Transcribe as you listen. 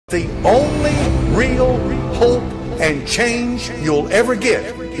The only real hope and change you'll ever get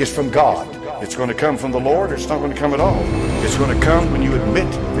is from God. It's going to come from the Lord, or it's not going to come at all. It's going to come when you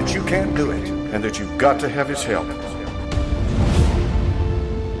admit that you can't do it and that you've got to have His help.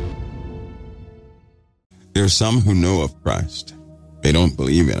 There are some who know of Christ. They don't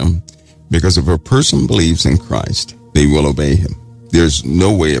believe in Him, because if a person believes in Christ, they will obey Him. There's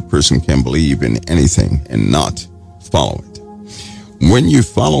no way a person can believe in anything and not follow it. When you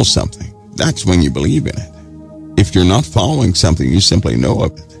follow something, that's when you believe in it. If you're not following something, you simply know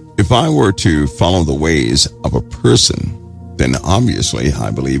of it. If I were to follow the ways of a person, then obviously I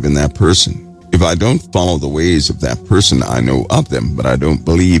believe in that person. If I don't follow the ways of that person, I know of them, but I don't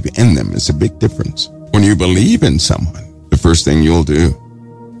believe in them. It's a big difference. When you believe in someone, the first thing you'll do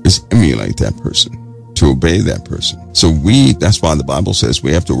is emulate that person, to obey that person. So that's why the Bible says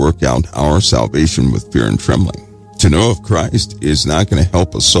we have to work out our salvation with fear and trembling. To know of Christ is not going to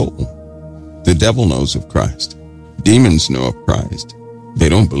help a soul. The devil knows of Christ. Demons know of Christ. They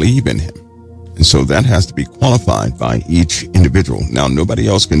don't believe in Him. And so that has to be qualified by each individual. Now, nobody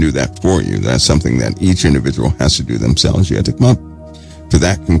else can do that for you. That's something that each individual has to do themselves. You have to come up to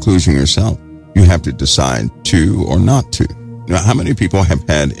that conclusion yourself. You have to decide to or not to. Now, how many people have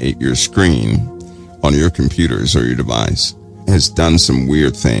had your screen on your computers or your device has done some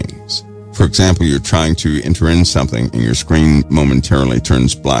weird things? For example, you're trying to enter in something and your screen momentarily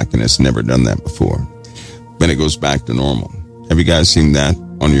turns black, and it's never done that before. Then it goes back to normal. Have you guys seen that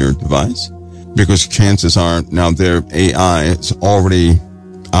on your device? Because chances are now their AI is already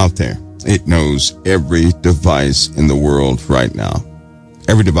out there. It knows every device in the world right now.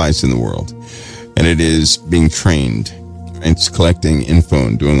 Every device in the world. And it is being trained. It's collecting info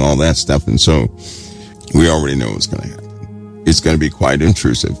and doing all that stuff. And so we already know what's going to happen. It's going to be quite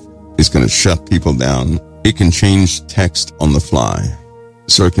intrusive. It's going to shut people down. It can change text on the fly.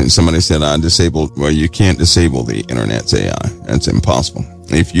 So somebody said, I disabled. Well, you can't disable the internet's AI. That's impossible.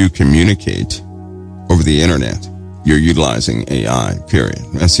 If you communicate over the internet, you're utilizing AI, period.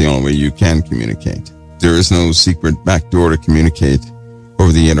 That's the only way you can communicate. There is no secret backdoor to communicate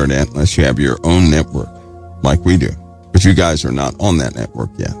over the internet unless you have your own network, like we do. But you guys are not on that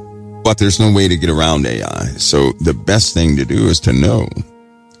network yet. But there's no way to get around AI. So the best thing to do is to know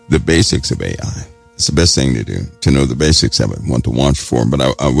the basics of AI. It's the best thing to do, to know the basics of it, what to watch for. But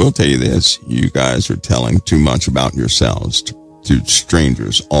I will tell you this, you guys are telling too much about yourselves to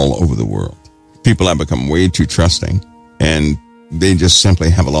strangers all over the world. People have become way too trusting, and they just simply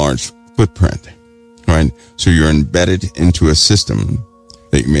have a large footprint, right? So you're embedded into a system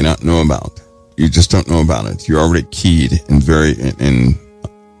that you may not know about. You just don't know about it. You're already keyed in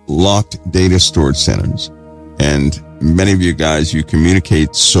locked data storage centers. And many of you guys, you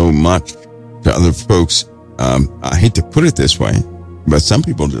communicate so much to other folks. I hate to put it this way, but some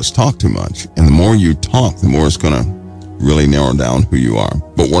people just talk too much. And the more you talk, the more it's going to really narrow down who you are.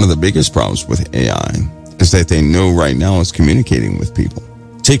 But one of the biggest problems with AI is that they know right now it's communicating with people.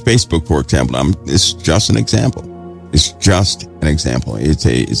 Take Facebook, for example. It's just an example. It's just an example. It's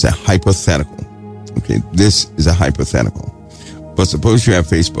a hypothetical. Okay, this is a hypothetical. But suppose you have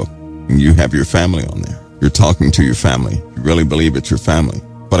Facebook and you have your family on there. You're talking to your family. You really believe it's your family.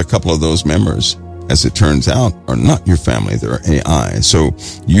 But a couple of those members, as it turns out, are not your family. They're AI. So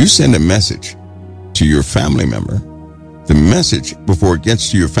you send a message to your family member. The message, before it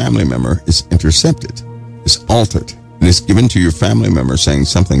gets to your family member, is intercepted. It's altered. And it's given to your family member saying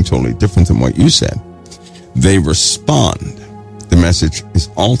something totally different than what you said. They respond. The message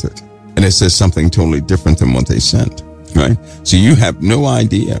is altered. And it says something totally different than what they sent. Right? So you have no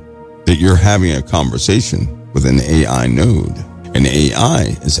idea that you're having a conversation with an AI node. An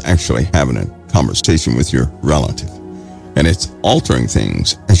AI is actually having a conversation with your relative. And it's altering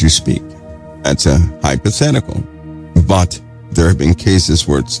things as you speak. That's a hypothetical. But there have been cases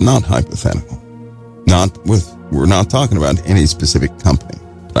where it's not hypothetical. We're not talking about any specific company.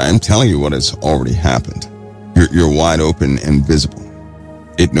 But I'm telling you what has already happened. You're wide open and visible.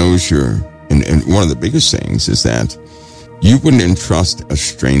 It knows and one of the biggest things is that you wouldn't entrust a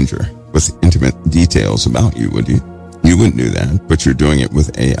stranger with intimate details about you, would you? You wouldn't do that, but you're doing it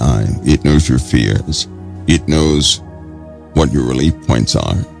with AI. It knows your fears. It knows what your relief points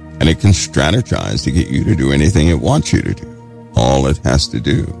are, and it can strategize to get you to do anything it wants you to do. All it has to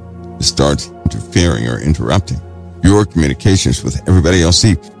do is start interfering or interrupting your communications with everybody else.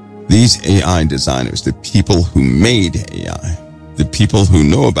 See, these AI designers, the people who made AI, the people who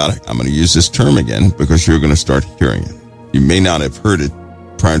know about it, I'm going to use this term again because you're going to start hearing it. You may not have heard it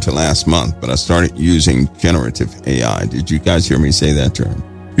prior to last month, but I started using generative AI. Did you guys hear me say that term?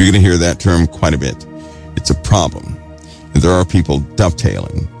 You're going to hear that term quite a bit. It's a problem. There are people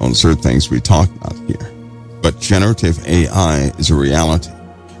dovetailing on certain things we talk about here. But generative AI is a reality.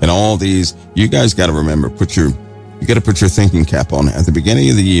 And all these, you guys got to remember, you got to put your thinking cap on. At the beginning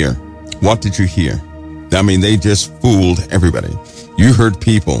of the year, what did you hear? I mean, they just fooled everybody. You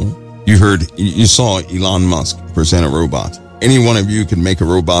saw Elon Musk present a robot. Any one of you could make a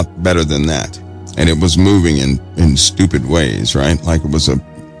robot better than that. And it was moving in stupid ways, right? Like it was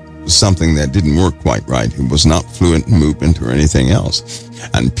something that didn't work quite right. It was not fluent in movement or anything else.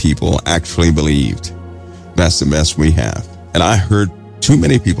 And people actually believed that's the best we have. And I heard too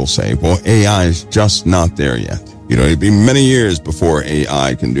many people say, well, AI is just not there yet. You know, it'd be many years before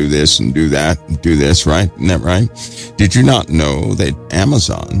AI can do this and do that and do this, right? Isn't that right? Did you not know that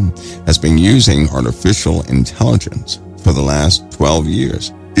Amazon has been using artificial intelligence for the last 12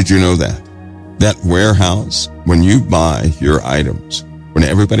 years? Did you know that? That warehouse, when you buy your items, when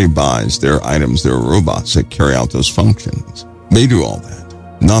everybody buys their items, there are robots that carry out those functions. They do all that,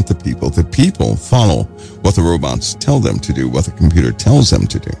 not the people. The people follow what the robots tell them to do, what the computer tells them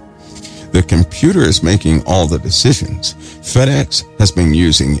to do. The computer is making all the decisions. FedEx has been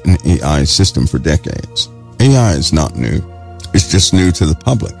using an AI system for decades. AI is not new. It's just new to the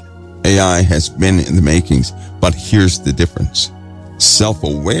public. AI has been in the makings, but here's the difference.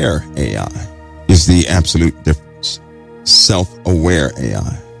 Self-aware AI is the absolute difference. Self-aware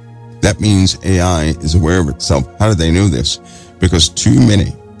AI. That means AI is aware of itself. How do they know this? Because too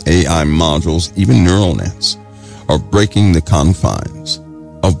many AI modules, even neural nets, are breaking the confines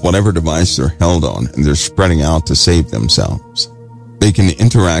of whatever device they're held on, and they're spreading out to save themselves. They can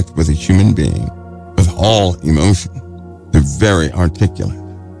interact with a human being with all emotion. They're very articulate.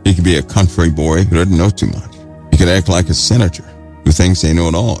 He could be a country boy who doesn't know too much. He could act like a senator who thinks they know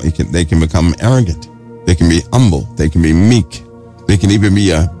it all. They can become arrogant. They can be humble. They can be meek. They can even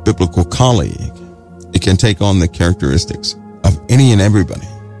be a biblical colleague. It can take on the characteristics of any and everybody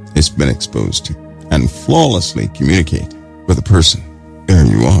it's been exposed to and flawlessly communicate with a person. There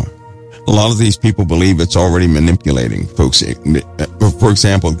you are. A lot of these people believe it's already manipulating folks. For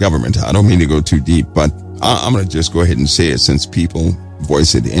example, government. I don't mean to go too deep, but I'm going to just go ahead and say it since people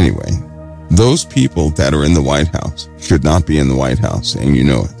voice it anyway. Those people that are in the White House should not be in the White House, and you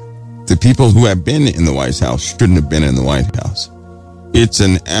know it. The people who have been in the White House shouldn't have been in the White House. It's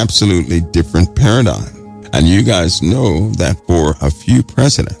an absolutely different paradigm. And you guys know that for a few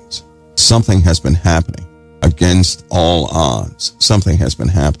presidents, something has been happening. Against all odds, something has been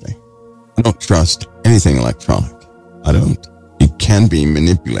happening. I don't trust anything electronic. I don't. It can be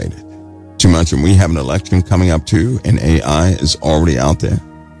manipulated too much, and we have an election coming up too, and AI is already out there.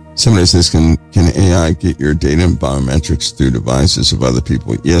 Somebody says, can AI get your data and biometrics through devices of other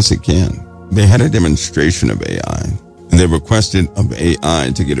people? Yes, it can. They had a demonstration of AI, and they requested of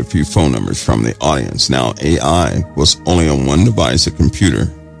AI to get a few phone numbers from the audience. Now, AI was only on one device, a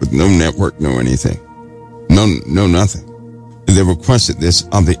computer, with no network, no anything. No, nothing. They requested this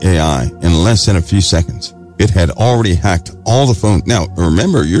of the AI in less than a few seconds. It had already hacked all the phones. Now,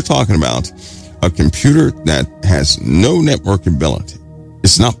 remember, you're talking about a computer that has no network ability.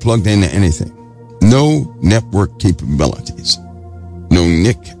 It's not plugged into anything. No network capabilities. No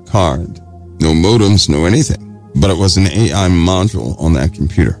NIC card. No modems, no anything. But it was an AI module on that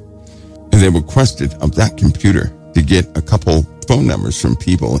computer. And they requested of that computer to get a couple phone numbers from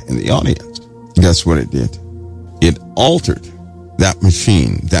people in the audience. Guess what it did? It altered that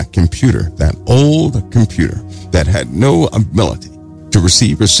machine, that computer, that old computer that had no ability to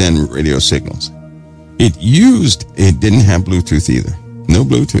receive or send radio signals. It didn't have Bluetooth either. No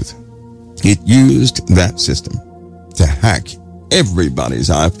Bluetooth. It used that system to hack everybody's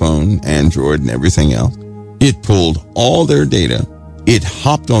iPhone, Android, and everything else. It pulled all their data. It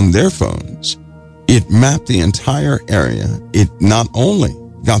hopped on their phones. It mapped the entire area. It not only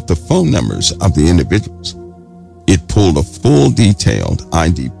got the phone numbers of the individuals, it pulled a full detailed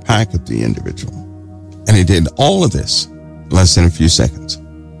ID pack of the individual. And it did all of this less than a few seconds.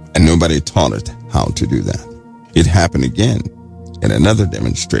 And nobody taught it how to do that. It happened again at another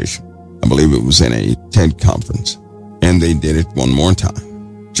demonstration. I believe it was in a TED conference. And they did it one more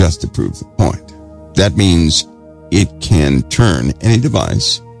time just to prove the point. That means it can turn any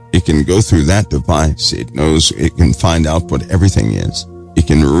device. It can go through that device. It knows, it can find out what everything is. It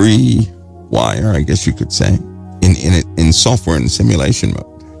can rewire, I guess you could say, in software and simulation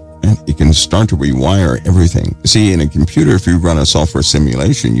mode. And it can start to rewire everything. See, in a computer, if you run a software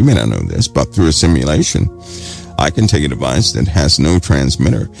simulation, you may not know this, but through a simulation, I can take a device that has no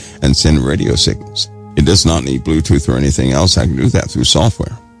transmitter and send radio signals. It does not need Bluetooth or anything else. I can do that through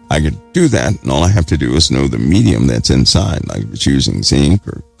software. I could do that, and all I have to do is know the medium that's inside, like if it's using zinc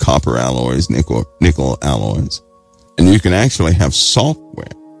or copper alloys, nickel alloys. And you can actually have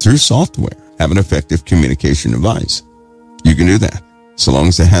through software, have an effective communication device. You can do that so long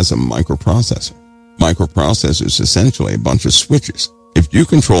as it has a microprocessor. Microprocessor is essentially a bunch of switches. If you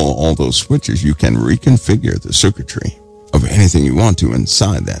control all those switches, you can reconfigure the circuitry of anything you want to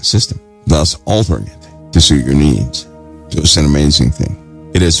inside that system, thus altering it to suit your needs. So it's an amazing thing.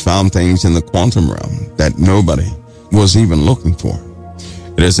 It has found things in the quantum realm that nobody was even looking for.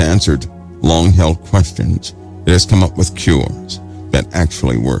 It has answered long-held questions. It has come up with cures that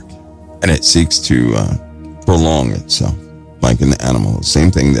actually work. And it seeks to prolong itself, like an animal. Same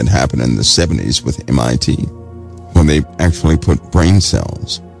thing that happened in the 70s with MIT, when they actually put brain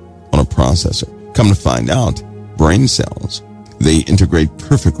cells on a processor. Come to find out, brain cells, they integrate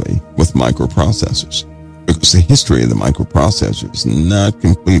perfectly with microprocessors, because the history of the microprocessor is not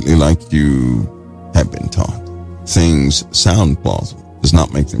completely like you have been taught. Things sound plausible, does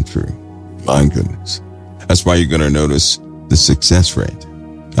not make them true. My goodness. That's why you're going to notice the success rate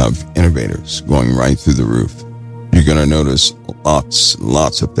of innovators going right through the roof. You're going to notice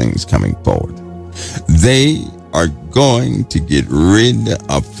lots of things coming forward. They are going to get rid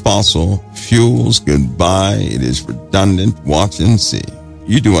of fossil fuels. Goodbye. It is redundant. Watch and see.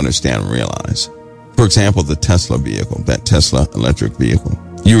 You do understand and realize. For example, the Tesla vehicle, that Tesla electric vehicle.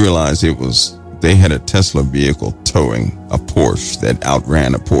 You realize they had a Tesla vehicle towing a Porsche that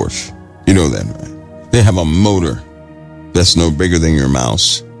outran a Porsche. You know that, right? They have a motor that's no bigger than your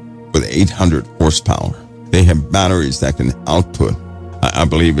mouse with 800 horsepower. They have batteries that can output, I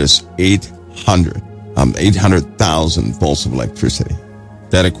believe it's 800,000 volts of electricity.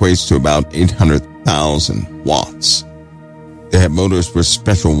 That equates to about 800,000 watts. They have motors with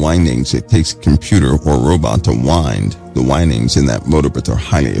special windings. It takes a computer or a robot to wind the windings in that motor, but they're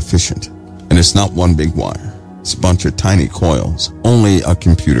highly efficient. And it's not one big wire. It's a bunch of tiny coils. Only a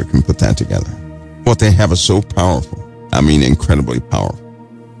computer can put that together. What they have is so powerful. I mean, incredibly powerful.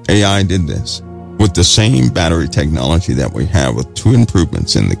 AI did this with the same battery technology that we have, with two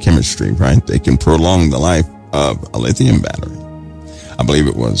improvements in the chemistry, right? They can prolong the life of a lithium battery. I believe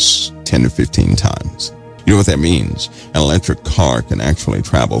it was 10 to 15 times. You know what that means? An electric car can actually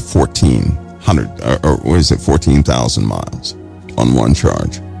travel 14,000 miles on one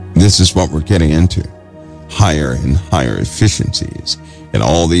charge. This is what we're getting into. Higher and higher efficiencies in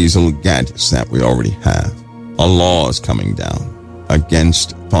all these little gadgets that we already have. A law is coming down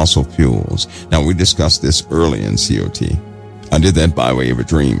against fossil fuels. Now, we discussed this early in COT. I did that by way of a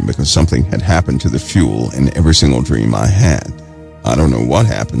dream because something had happened to the fuel in every single dream I had. I don't know what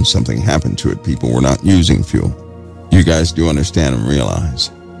happened. Something happened to it. People were not using fuel. You guys do understand and realize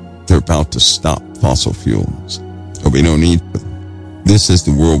they're about to stop fossil fuels. There'll be no need for them. This is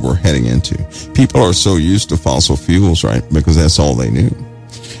the world we're heading into. People are so used to fossil fuels, right? Because that's all they knew.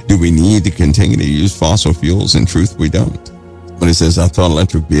 Do we need to continue to use fossil fuels? In truth, we don't. But he says, I thought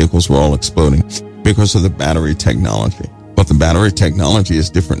electric vehicles were all exploding because of the battery technology. But the battery technology is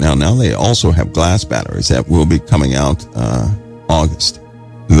different now. Now they also have glass batteries that will be coming out August.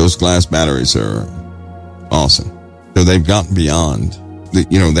 And those glass batteries are awesome. So they've gotten beyond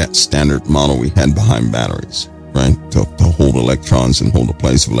that standard model we had behind batteries, right? To hold electrons and hold a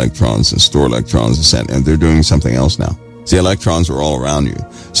place of electrons and store electrons and they're doing something else now. See, electrons are all around you.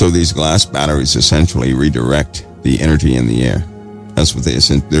 So these glass batteries essentially redirect the energy in the air. That's what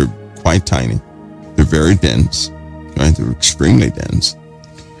they're quite tiny. They're very dense, right? They're extremely dense,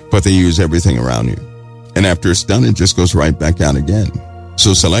 but they use everything around you. And after it's done, it just goes right back out again.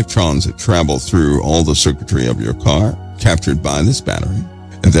 So it's electrons that travel through all the circuitry of your car, captured by this battery.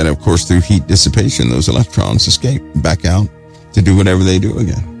 And then, of course, through heat dissipation, those electrons escape back out to do whatever they do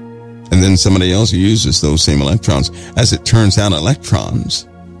again. And then somebody else uses those same electrons. As it turns out, electrons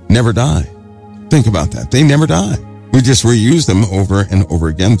never die. Think about that. They never die. We just reuse them over and over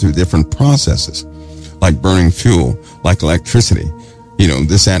again through different processes, like burning fuel, like electricity,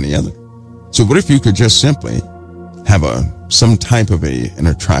 this, that, and the other. So what if you could just simply have some type of an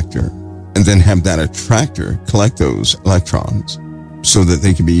attractor, and then have that attractor collect those electrons so that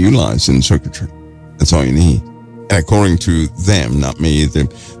they can be utilized in circuitry? That's all you need. And according to them, not me, the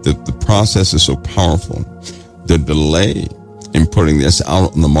process is so powerful. The delay in putting this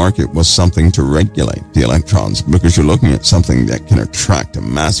out on the market was something to regulate the electrons, because you're looking at something that can attract a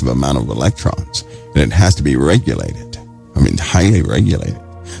massive amount of electrons, and it has to be regulated. I mean, highly regulated.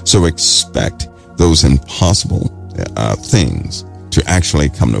 So expect those impossible things to actually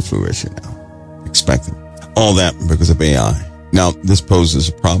come to fruition now. Expect them. All that because of AI. Now, this poses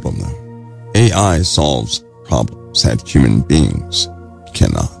a problem, though. AI solves problems that human beings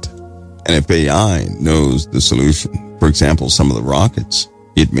cannot. And if AI knows the solution, for example, some of the rockets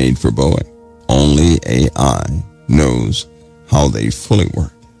it made for Boeing, only AI knows how they fully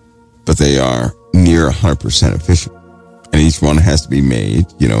work, but they are near 100% efficient. And each one has to be made,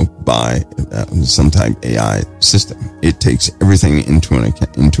 by some type of AI system. It takes everything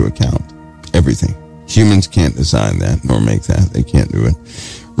into account. Everything. Humans can't design that nor make that. They can't do it.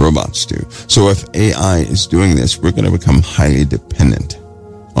 Robots do. So if AI is doing this, we're going to become highly dependent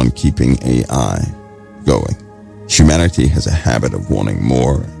on keeping AI going. Humanity has a habit of wanting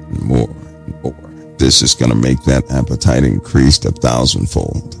more and more and more. This is going to make that appetite increase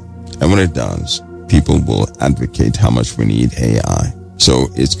 1,000-fold. And when it does, people will advocate how much we need AI. So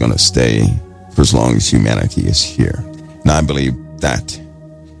it's going to stay for as long as humanity is here. And I believe that.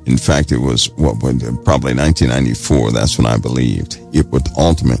 In fact, it was probably 1994. That's when I believed it would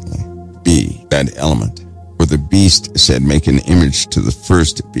ultimately be that element where the beast said, make an image to the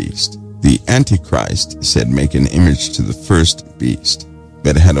first beast. The Antichrist said, make an image to the first beast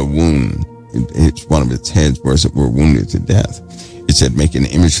that had a wound. It's one of its heads were wounded to death. It said, make an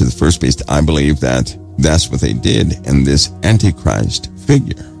image to the first beast. I believe that that's what they did. And this Antichrist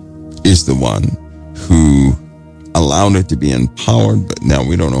figure is the one who allowed it to be empowered. But now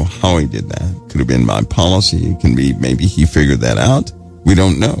we don't know how he did that. Could have been by policy. It can be maybe he figured that out. We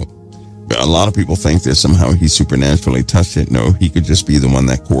don't know. But a lot of people think that somehow he supernaturally touched it. No, he could just be the one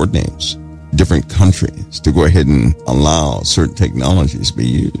that coordinates different countries to go ahead and allow certain technologies to be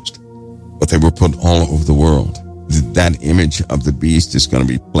used. But they were put all over the world. That image of the beast is going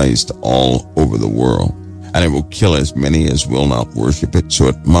to be placed all over the world, and it will kill as many as will not worship it, so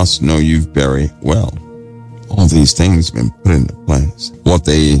it must know you very well. All these things have been put into place. What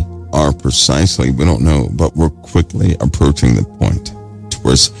they are precisely, we don't know, but we're quickly approaching the point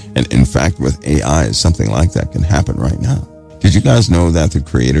towards, and in fact, with AI, something like that can happen right now. Did you guys know that the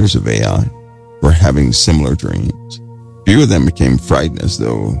creators of AI were having similar dreams? Few of them became frightened as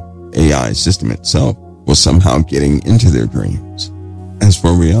though AI system itself was somehow getting into their dreams. That's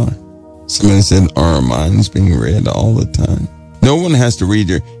where we are. Somebody said, are our minds being read all the time? No one has to read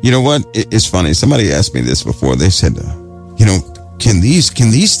your... You know what? It's funny. Somebody asked me this before. They said, can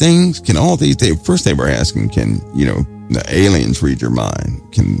these things, can all these... First they were asking, can, the aliens read your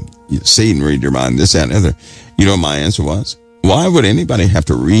mind? Can Satan read your mind? This, that, and other. You know what my answer was? Why would anybody have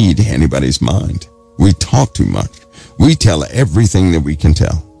to read anybody's mind? We talk too much. We tell everything that we can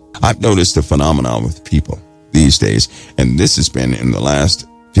tell. I've noticed a phenomenon with people these days, and this has been in the last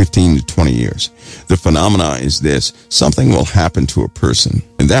 15 to 20 years. The phenomenon is this: something will happen to a person,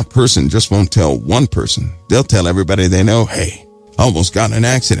 and that person just won't tell one person. They'll tell everybody they know, hey, I almost got in an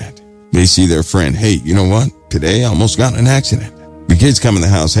accident. They see their friend, hey, you know what? Today I almost got in an accident. The kids come in the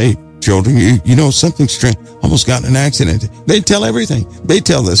house, hey, children, you know something strange. Almost got in an accident. They tell everything. They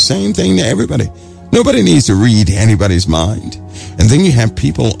tell the same thing to everybody. Nobody needs to read anybody's mind. And then you have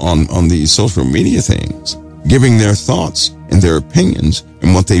people on these social media things giving their thoughts and their opinions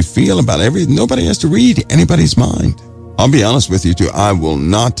and what they feel about everything. Nobody has to read anybody's mind. I'll be honest with you too. I will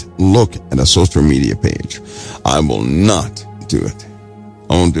not look at a social media page. I will not do it.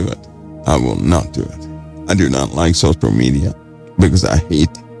 I won't do it. I will not do it. I do not like social media because I hate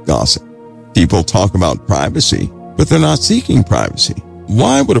gossip. People talk about privacy, but they're not seeking privacy.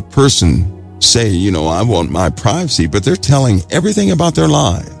 Why would a person say, I want my privacy, but they're telling everything about their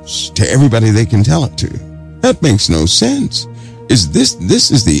lives to everybody they can tell it to? That makes no sense.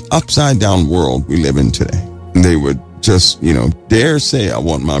 This is the upside down world we live in today. And they would just, dare say, I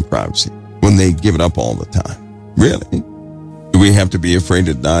want my privacy when they give it up all the time. Really? Do we have to be afraid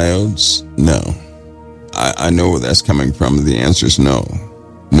of diodes? No. I know where that's coming from. The answer is no.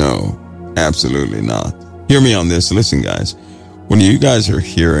 No, absolutely not. Hear me on this. Listen, guys, when you guys are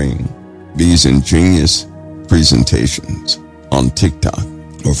hearing these ingenious presentations on TikTok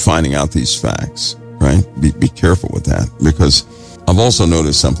or finding out these facts, right? Be careful with that, because I've also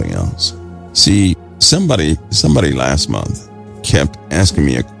noticed something else. See, somebody last month kept asking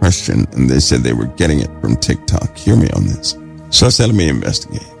me a question, and they said they were getting it from TikTok. Hear me on this. So I said, let me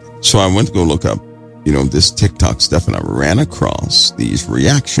investigate. So I went to go look up, this TikTok stuff, and I ran across these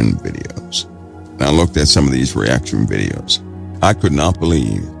reaction videos. And I looked at some of these reaction videos. I could not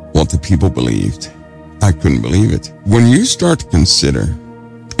believe what the people believed. I couldn't believe it. When you start to consider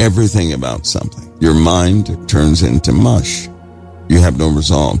everything about something, your mind turns into mush. You have no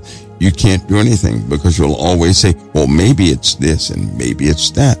resolve. You can't do anything because you'll always say, well, maybe it's this and maybe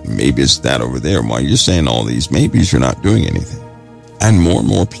it's that. And maybe it's that over there. While you're saying all these maybes, you're not doing anything. And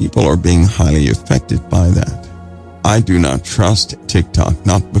more people are being highly affected by that. I do not trust TikTok,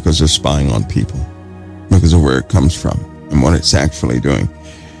 not because they're spying on people, because of where it comes from and what it's actually doing.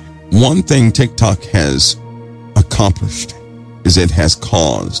 One thing TikTok has accomplished is it has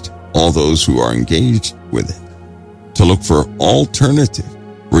caused all those who are engaged with it to look for alternative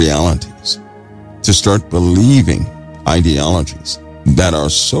realities, to start believing ideologies that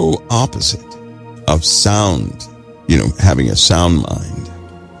are so opposite of sound, having a sound mind,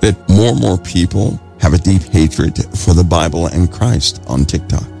 that more and more people have a deep hatred for the Bible and Christ on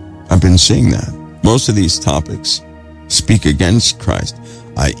TikTok. I've been seeing that. Most of these topics speak against Christ.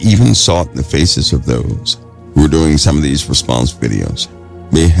 I even saw it in the faces of those who were doing some of these response videos.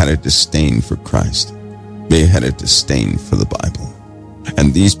 They had a disdain for Christ. They had a disdain for the Bible.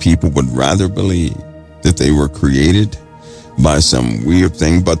 And these people would rather believe that they were created by some weird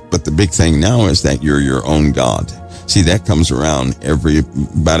thing. But the big thing now is that you're your own God. See, that comes around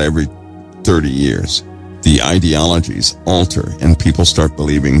about every 30 years. The ideologies alter and people start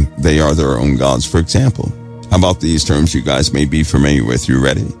believing they are their own gods. For example, how about these terms you guys may be familiar with? You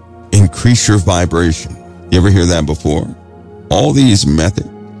ready? Increase your vibration. You ever hear that before? All these methods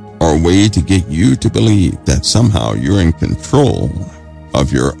are a way to get you to believe that somehow you're in control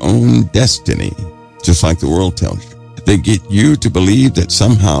of your own destiny, just like the world tells you. They get you to believe that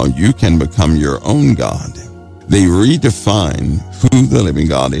somehow you can become your own God. They redefine who the living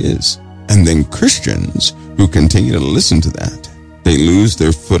God is. And then Christians who continue to listen to that, they lose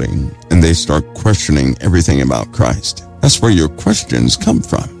their footing and they start questioning everything about Christ. That's where your questions come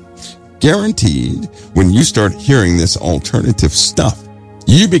from. Guaranteed, when you start hearing this alternative stuff,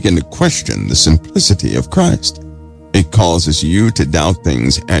 you begin to question the simplicity of Christ. It causes you to doubt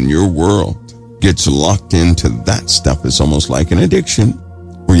things, and your world gets locked into that stuff. It's almost like an addiction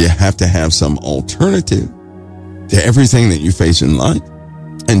where you have to have some alternative to everything that you face in life.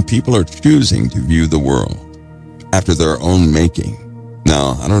 And people are choosing to view the world after their own making.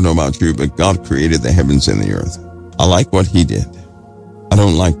 Now, I don't know about you, but God created the heavens and the earth. I like what he did. I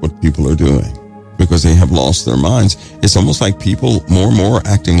don't like what people are doing because they have lost their minds. It's almost like people more and more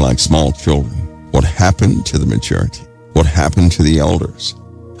acting like small children. What happened to the maturity? What happened to the elders?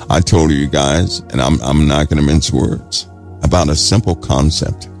 I told you guys, and I'm not going to mince words, about a simple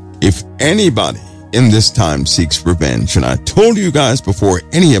concept. If anybody in this time seeks revenge, and I told you guys before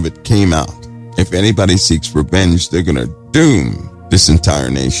any of it came out, if anybody seeks revenge, they're going to doom this entire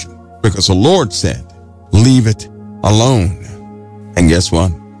nation. Because the Lord said, leave it alone. And guess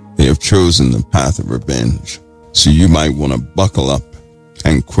what? They have chosen the path of revenge. So you might want to buckle up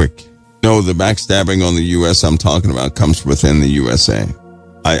and quick. No, the backstabbing on the U.S. I'm talking about comes within the USA.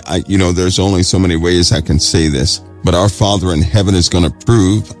 There's only so many ways I can say this, but our Father in heaven is going to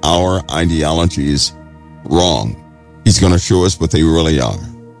prove our ideologies wrong. He's going to show us what they really are.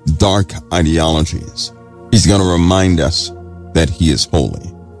 Dark ideologies. He's going to remind us that he is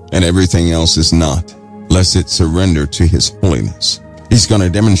holy and everything else is not, lest it surrender to his holiness. He's going to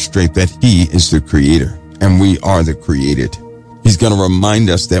demonstrate that he is the creator and we are the created. He's going to remind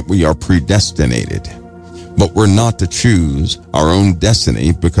us that we are predestinated, but we're not to choose our own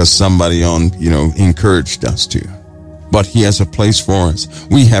destiny because somebody encouraged us to. But he has a place for us.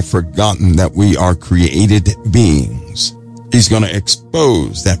 We have forgotten that we are created beings. He's going to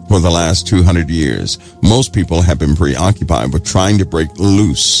expose that for the last 200 years, most people have been preoccupied with trying to break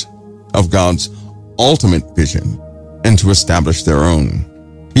loose of God's ultimate vision and to establish their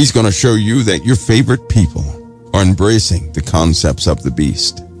own. He's going to show you that your favorite people are embracing the concepts of the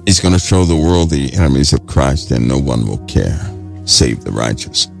beast. He's going to show the world the enemies of Christ and no one will care, save the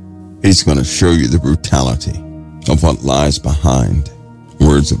righteous. He's going to show you the brutality of what lies behind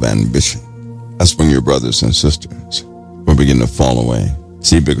words of ambition. That's when your brothers and sisters will begin to fall away.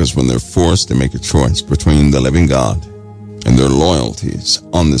 See, because when they're forced to make a choice between the living God and their loyalties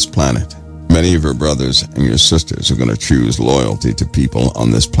on this planet, many of your brothers and your sisters are going to choose loyalty to people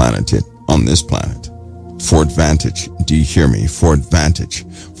on this planet, for advantage. Do you hear me? For advantage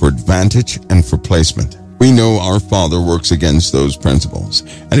and for placement. We know our Father works against those principles.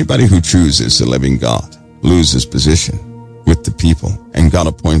 Anybody who chooses the living God loses position with the people, and God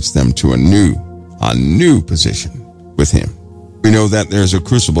appoints them to a new position with him. We know that there's a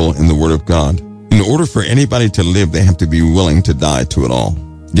crucible in the Word of God. In order for anybody to live, they have to be willing to die to it all.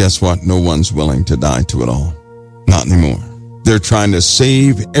 Guess what? No one's willing to die to it all. Not anymore. They're trying to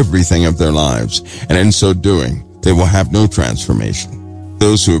save everything of their lives, and in so doing, they will have no transformation.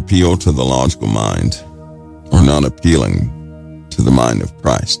 Those who appeal to the logical mind are not appealing to the mind of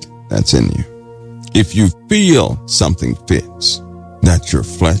Christ that's in you. If you feel something fits, that's your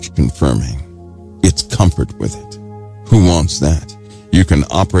flesh confirming its comfort with it. Who wants that? You can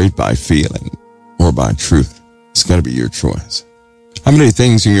operate by feeling or by truth. It's got to be your choice. How many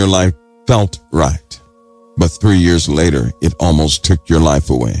things in your life felt right, but 3 years later, it almost took your life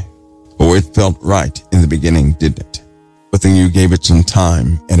away? Oh, it felt right in the beginning, didn't it? but then you gave it some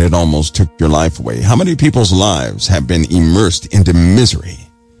time and it almost took your life away. How many people's lives have been immersed into misery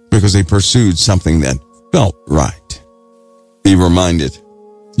because they pursued something that felt right? Be reminded,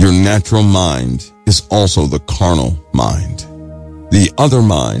 your natural mind is also the carnal mind. The other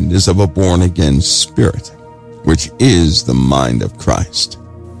mind is of a born-again spirit, which is the mind of Christ.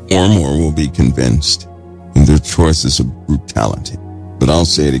 More and more will be convinced in their choices of brutality. But I'll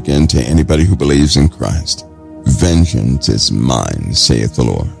say it again to anybody who believes in Christ. Vengeance is mine, saith the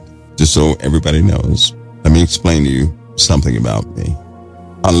Lord. Just so everybody knows, let me explain to you something about me.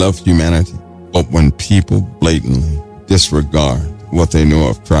 I love humanity, but when people blatantly disregard what they know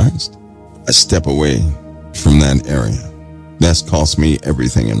of Christ, I step away from that area. That's cost me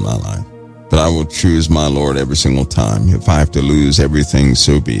everything in my life. But I will choose my Lord every single time. If I have to lose everything,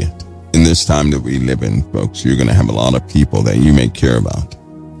 so be it. In this time that we live in, folks, you're going to have a lot of people that you may care about.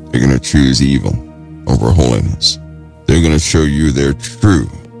 They're going to choose evil over holiness. They're going to show you their true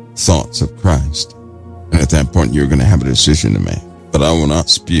thoughts of Christ. And at that point, you're going to have a decision to make. But I will not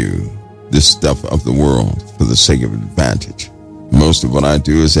spew this stuff of the world for the sake of advantage. Most of what I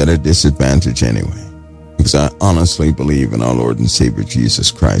do is at a disadvantage anyway, because I honestly believe in our Lord and Savior Jesus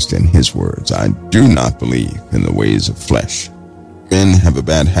Christ and his words. I do not believe in the ways of flesh. Men have a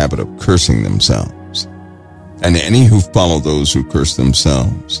bad habit of cursing themselves, and any who follow those who curse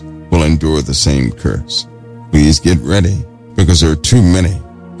themselves will endure the same curse. Please get ready, because there are too many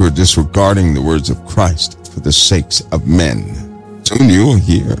who are disregarding the words of Christ for the sakes of men. Soon you will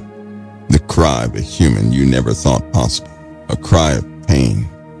hear the cry of a human you never thought possible, a cry of pain,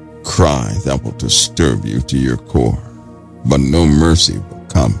 cry that will disturb you to your core. But no mercy will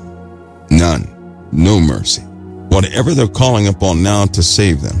come. None. No mercy. Whatever they're calling upon now to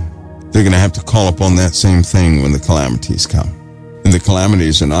save them, they're going to have to call upon that same thing when the calamities come. And the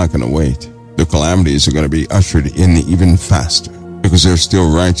calamities are not going to wait. The calamities are going to be ushered in even faster, because they're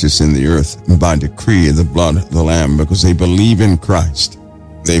still righteous in the earth by decree of the blood of the Lamb, because they believe in Christ.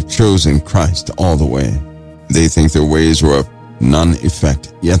 They've chosen Christ all the way. They think their ways were of none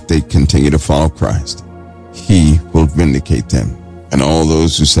effect, yet they continue to follow Christ. He will vindicate them, and all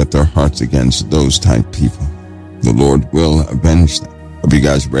those who set their hearts against those type people, the Lord will avenge them. Hope you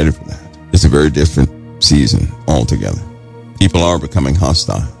guys are ready for that. It's a very different season altogether. People are becoming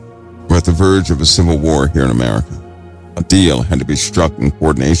hostile. We're at the verge of a civil war here in America. A deal had to be struck in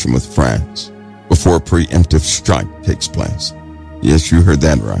coordination with France before a preemptive strike takes place. Yes, you heard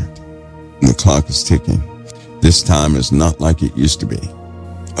that right. And the clock is ticking. This time is not like it used to be.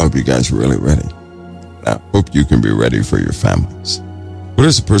 I hope you guys are really ready. I hope you can be ready for your families. Where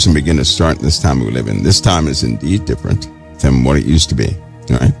does a person begin to start in this time we live in? This time is indeed different than what it used to be.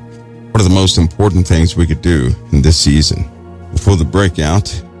 All right? What are the most important things we could do in this season? Before the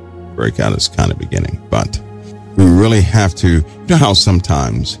breakout is kind of beginning, but we really have to, you know how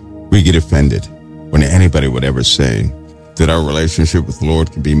sometimes we get offended when anybody would ever say that our relationship with the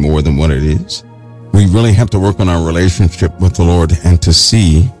Lord can be more than what it is? We really have to work on our relationship with the Lord and to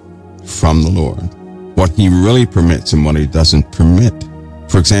see from the Lord what he really permits and what he doesn't permit.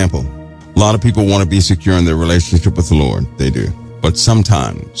 For example, a lot of people want to be secure in their relationship with the Lord. They do. But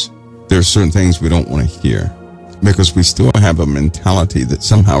sometimes there are certain things we don't want to hear because we still have a mentality that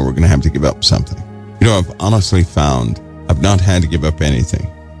somehow we're going to have to give up something. You know, I've honestly found I've not had to give up anything.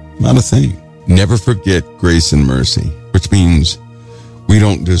 Not a thing. Never forget grace and mercy, which means we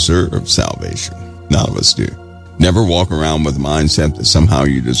don't deserve salvation. None of us do. Never walk around with the mindset that somehow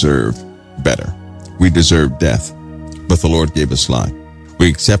you deserve better. We deserve death, but the Lord gave us life. We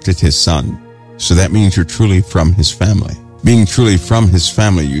accepted his son, so that means you're truly from his family. Being truly from his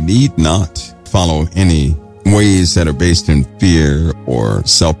family, you need not follow any ways that are based in fear or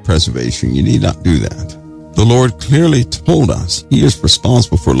self-preservation. You need not do that. The Lord clearly told us he is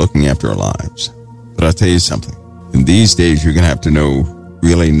responsible for looking after our lives. But I'll tell you something. In these days, you're going to have to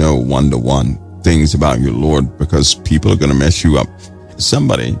really know one-to-one things about your Lord, because people are going to mess you up.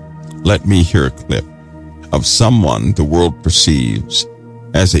 Somebody let me hear a clip of someone the world perceives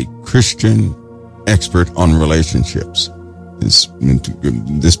as a Christian expert on relationships.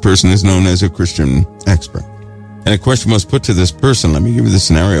 This person is known as a Christian expert. And a question was put to this person. Let me give you the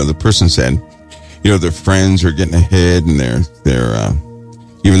scenario. The person said, you know, their friends are getting ahead and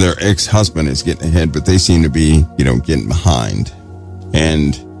even their ex-husband is getting ahead, but they seem to be, getting behind.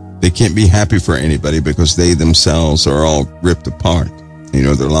 And they can't be happy for anybody because they themselves are all ripped apart.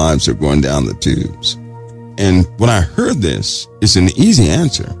 Their lives are going down the tubes. And when I heard this, it's an easy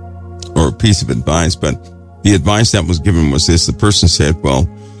answer or a piece of advice, but the advice that was given was this. The person said, well,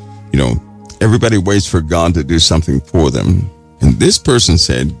 everybody waits for God to do something for them. And this person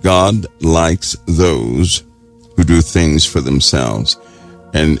said, God likes those who do things for themselves,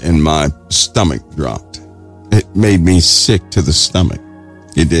 and my stomach dropped. It made me sick to the stomach.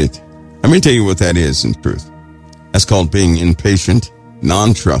 It did. Let me tell you what that is in truth. That's called being impatient,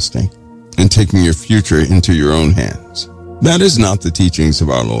 non-trusting, and taking your future into your own hands. That is not the teachings of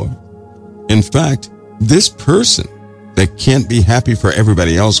our Lord. In fact, this person that can't be happy for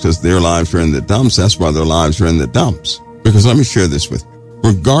everybody else because their lives are in the dumps, that's why their lives are in the dumps. Because let me share this with you.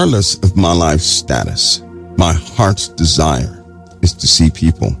 Regardless of my life status, my heart's desire is to see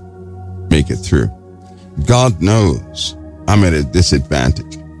people make it through. God knows I'm at a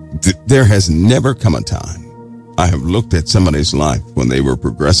disadvantage. There has never come a time I have looked at somebody's life when they were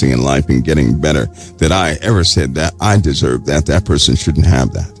progressing in life and getting better that I ever said that I deserve that. That person shouldn't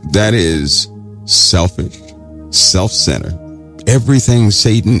have that. That is selfish, self-centered. Everything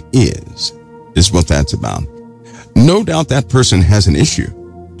Satan is what that's about. No doubt that person has an issue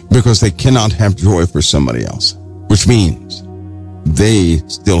because they cannot have joy for somebody else, which means they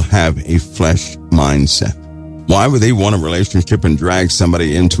still have a flesh mindset. Why would they want a relationship and drag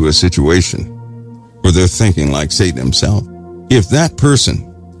somebody into a situation where they're thinking like Satan himself? If that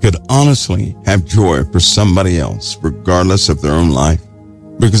person could honestly have joy for somebody else, regardless of their own life,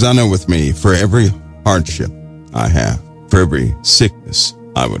 because I know with me, for every hardship I have, for every sickness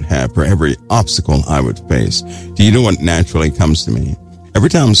I would have, for every obstacle I would face, do you know what naturally comes to me? Every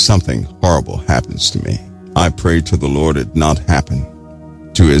time something horrible happens to me, I pray to the Lord it not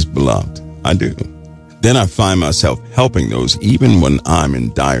happen to his beloved. I do. Then I find myself helping those. Even when I'm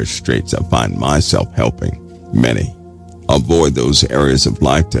in dire straits, I find myself helping many avoid those areas of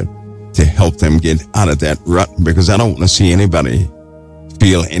life to help them get out of that rut, because I don't want to see anybody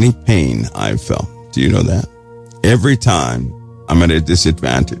feel any pain I've felt. Do you know that? Every time I'm at a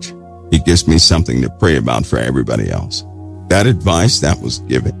disadvantage, he gives me something to pray about for everybody else. That advice that was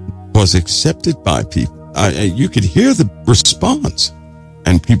given was accepted by people. You could hear the response.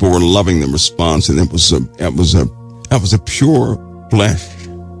 And people were loving the response, and it was a pure flesh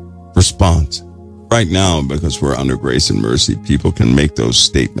response. Right now, because we're under grace and mercy, people can make those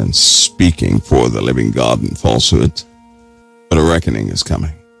statements speaking for the living God and falsehoods. But a reckoning is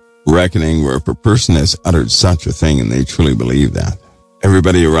coming. Reckoning where if a person has uttered such a thing and they truly believe that,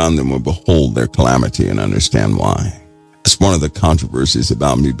 everybody around them will behold their calamity and understand why. That's one of the controversies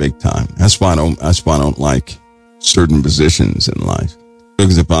about me big time. That's why I don't like certain positions in life.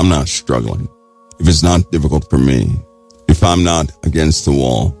 Because if I'm not struggling, if it's not difficult for me, if I'm not against the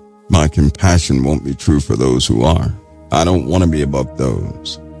wall, my compassion won't be true for those who are. I don't want to be above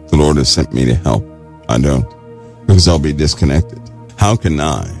those the Lord has sent me to help. I don't, because I'll be disconnected. How can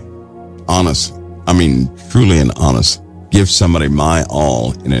I, truly and honest, give somebody my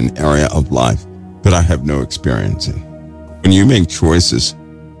all in an area of life that I have no experience in? When you make choices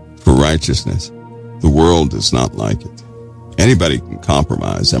for righteousness, the world does not like it. Anybody can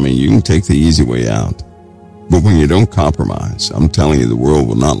compromise. You can take the easy way out. But when you don't compromise, I'm telling you, the world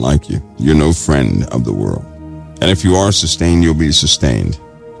will not like you. You're no friend of the world. And if you are sustained, you'll be sustained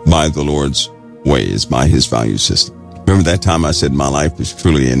by the Lord's ways, by his value system. Remember that time I said my life is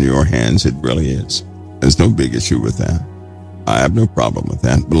truly in your hands? It really is. There's no big issue with that. I have no problem with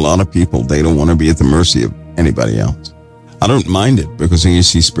that. But a lot of people, they don't want to be at the mercy of anybody else. I don't mind it because then you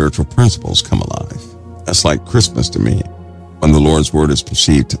see spiritual principles come alive. That's like Christmas to me. When the Lord's word is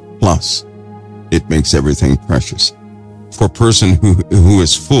perceived, plus, it makes everything precious. For a person who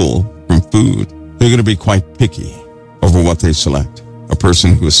is full from food, they're going to be quite picky over what they select. A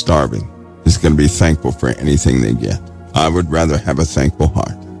person who is starving is going to be thankful for anything they get. I would rather have a thankful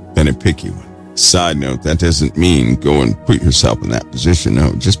heart than a picky one. Side note, that doesn't mean go and put yourself in that position.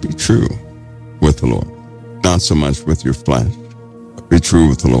 No, just be true with the Lord. Not so much with your flesh, but be true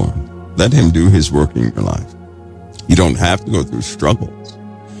with the Lord. Let him do his work in your life. You don't have to go through struggles.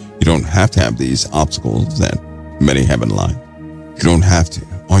 You don't have to have these obstacles that many have in life. You don't have to.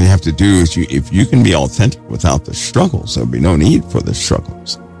 All you have to do is, if you can be authentic without the struggles, there'll be no need for the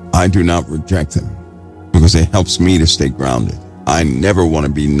struggles. I do not reject them because it helps me to stay grounded. I never want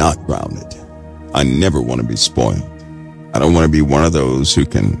to be not grounded. I never want to be spoiled. I don't want to be one of those who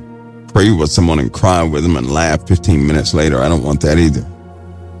can pray with someone and cry with them and laugh 15 minutes later. I don't want that either.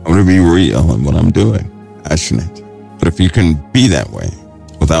 I want to be real in what I'm doing, passionate. But if you can be that way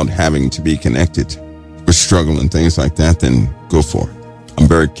without having to be connected with struggle and things like that, then go for it. I'm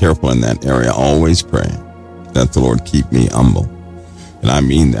very careful in that area. Always pray that the Lord keep me humble. And I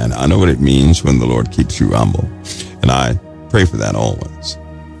mean that. I know what it means when the Lord keeps you humble. And I pray for that always.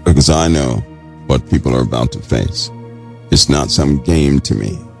 Because I know what people are about to face. It's not some game to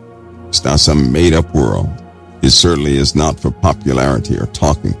me. It's not some made-up world. It certainly is not for popularity or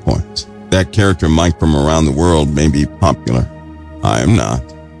talking points. That character Mike from around the world may be popular. I am not.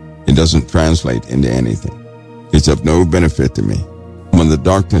 It doesn't translate into anything. It's of no benefit to me. When the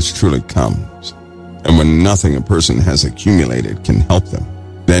darkness truly comes, and when nothing a person has accumulated can help them,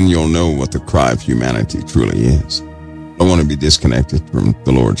 then you'll know what the cry of humanity truly is. I want to be disconnected from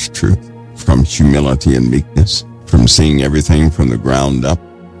the Lord's truth, from humility and meekness, from seeing everything from the ground up.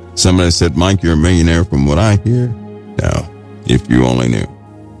 Somebody said, Mike, you're a millionaire from what I hear. No, if you only knew.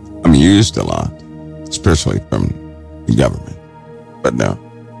 I'm used a lot, especially from the government. But no,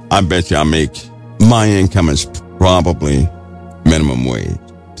 I bet you my income is probably minimum wage.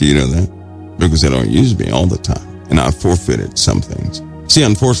 Do you know that? Because they don't use me all the time. And I've forfeited some things. See,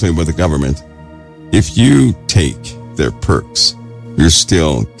 unfortunately with the government, if you take their perks, you're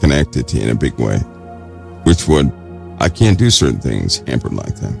still connected in a big way, I can't do certain things hampered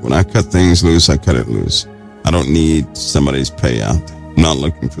like that. When I cut things loose, I cut it loose. I don't need somebody's payout. I'm not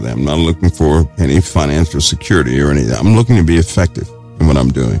looking for them. I'm not looking for any financial security or anything. I'm looking to be effective in what I'm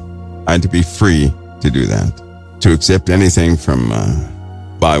doing. I had to be free to do that. To accept anything from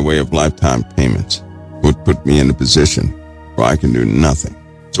by way of lifetime payments would put me in a position where I can do nothing.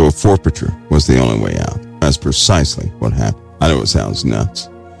 So a forfeiture was the only way out. That's precisely what happened. I know it sounds nuts,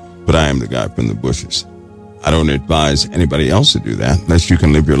 but I am the guy from the bushes. I don't advise anybody else to do that unless you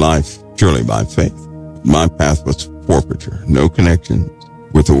can live your life purely by faith. My path was forfeiture, no connection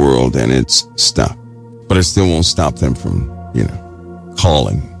with the world and its stuff. But it still won't stop them from,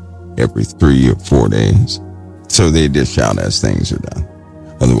 calling every 3 or 4 days. So they dish out as things are done.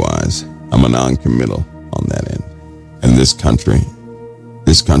 Otherwise, I'm a non-committal on that end. And this country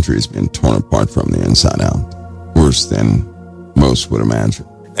has been torn apart from the inside out. Worse than most would imagine.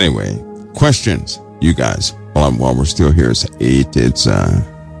 Anyway, questions, you guys, while we're still here, it's 8. It's,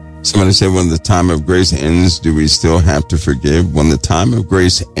 somebody said, when the time of grace ends, do we still have to forgive? When the time of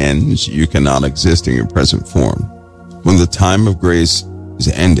grace ends, you cannot exist in your present form. When the time of grace is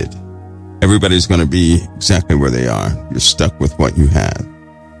ended, everybody's going to be exactly where they are. You're stuck with what you had.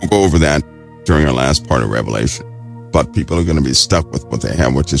 We'll go over that during our last part of Revelation. But people are going to be stuck with what they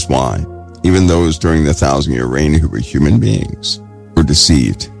have, which is why even those during the 1,000-year reign who were human beings were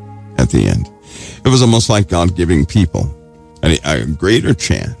deceived at the end. It was almost like God giving people a greater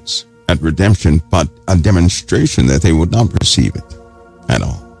chance at redemption, but a demonstration that they would not perceive it at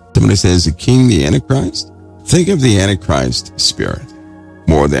all. Somebody says, the king, the Antichrist? Think of the Antichrist spirit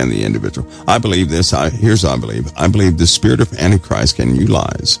more than the individual. I believe this. Here's what I believe. I believe the spirit of Antichrist can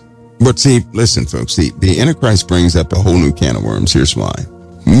utilize. But see, listen, folks, the Antichrist brings up a whole new can of worms. Here's why.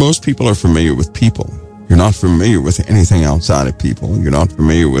 Most people are familiar with people. You're not familiar with anything outside of people. You're not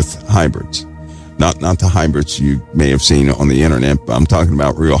familiar with hybrids. Not the hybrids you may have seen on the internet, but I'm talking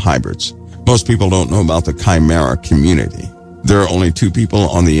about real hybrids. Most people don't know about the chimera community. There are only 2 people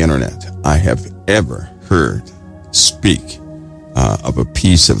on the internet I have ever heard speak of a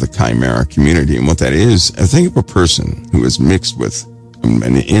piece of the chimera community. And what that is, think of a person who is mixed with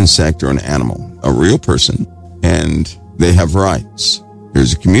an insect or an animal, a real person, and they have rights.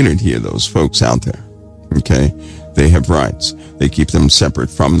 There's a community of those folks out there, okay? They have rights. They keep them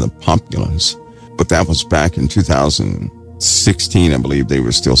separate from the populace. But that was back in 2016, I believe they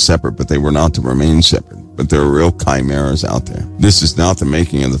were still separate, but they were not to remain separate. But there are real chimeras out there. This is not the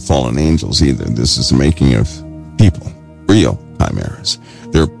making of the fallen angels either. This is the making of people, real chimeras.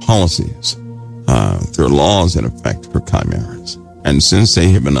 There are policies, there are laws in effect for chimeras. And since they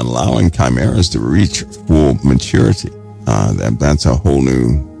have been allowing chimeras to reach full maturity, that's a whole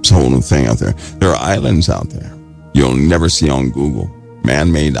new thing out there. There are islands out there you'll never see on Google,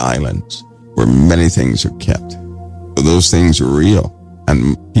 man-made islands where many things are kept. So those things are real,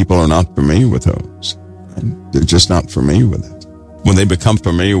 and people are not familiar with those. Right? They're just not familiar with it. When they become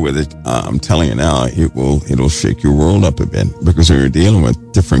familiar with it, I'm telling you now, it'll shake your world up a bit, because you're dealing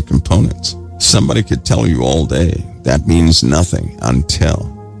with different components. Somebody could tell you all day that means nothing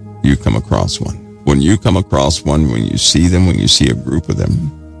until you come across one. When you come across one, when you see them, when you see a group of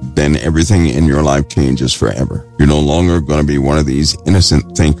them, then everything in your life changes forever. You're no longer going to be one of these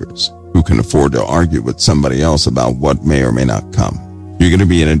innocent thinkers who can afford to argue with somebody else about what may or may not come. You're going to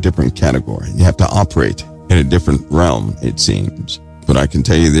be in a different category. You have to operate in a different realm, it seems. But I can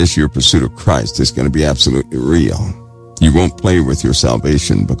tell you this, your pursuit of Christ is going to be absolutely real. You won't play with your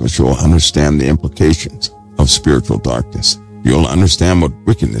salvation, because you'll understand the implications of spiritual darkness. You'll understand what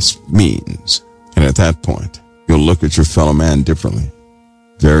wickedness means. And at that point, you'll look at your fellow man differently,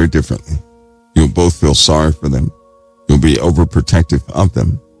 very differently. You'll both feel sorry for them. You'll be overprotective of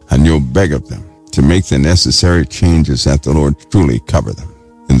them, and you'll beg of them to make the necessary changes that the Lord truly cover them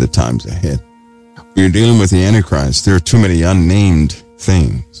in the times ahead. When you're dealing with the Antichrist, there are too many unnamed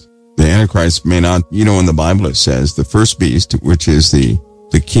things. The Antichrist may not, in the Bible it says the first beast, which is the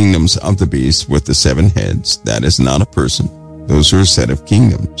kingdoms of the beast with the 7 heads, that is not a person. Those are a set of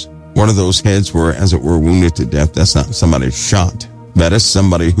kingdoms. One of those heads were, as it were, wounded to death. That's not somebody shot. That is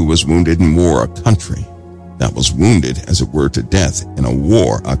somebody who was wounded in war, a country. That was wounded, as it were, to death in a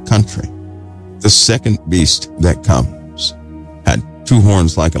war, a country. The second beast that comes had 2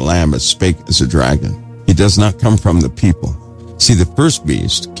 horns like a lamb, but spake as a dragon. He does not come from the people. See, the first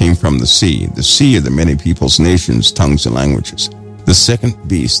beast came from the sea of the many peoples, nations, tongues, and languages. The second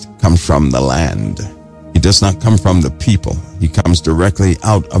beast comes from the land. He does not come from the people. He comes directly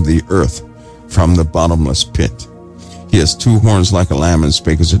out of the earth, from the bottomless pit. He has 2 horns like a lamb and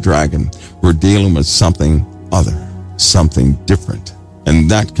spake as a dragon. We're dealing with something other, something different. And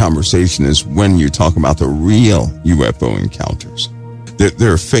that conversation is when you talk about the real UFO encounters.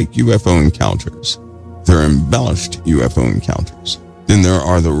 There are fake UFO encounters. There are embellished UFO encounters. Then there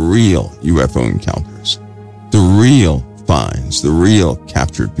are the real UFO encounters. The real finds, the real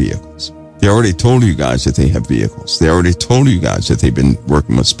captured vehicles. They already told you guys that they have vehicles. They already told you guys that they've been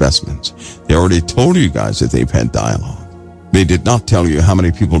working with specimens. They already told you guys that they've had dialogue. They did not tell you how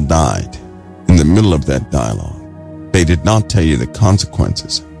many people died in the middle of that dialogue. They did not tell you the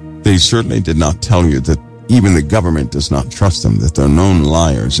consequences. They certainly did not tell you that even the government does not trust them, that they're known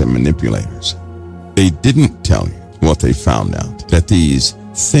liars and manipulators. They didn't tell you what they found out, that these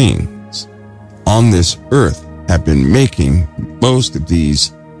things on this earth have been making most of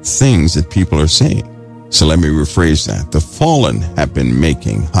these things that people are seeing. So let me rephrase that. The fallen have been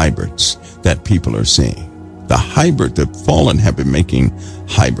making hybrids that people are seeing. The fallen have been making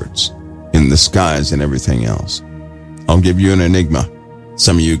hybrids in the skies and everything else. I'll give you an enigma.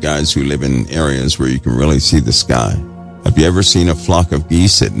 Some of you guys who live in areas where you can really see the sky. Have you ever seen a flock of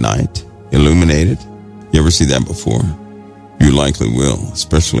geese at night, illuminated? You ever see that before? You likely will,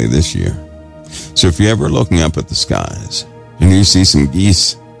 especially this year. So if you're ever looking up at the skies and you see some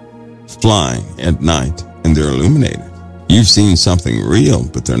geese flying at night and they're illuminated, you've seen something real,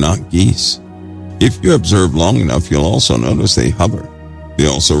 but they're not geese. If you observe long enough, you'll also notice they hover. They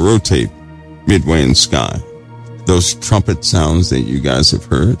also rotate midway in the sky. Those trumpet sounds that you guys have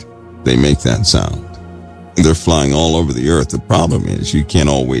heard, they make that sound. And they're flying all over the earth. The problem is you can't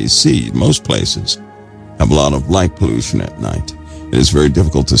always see. Most places have a lot of light pollution at night. It is very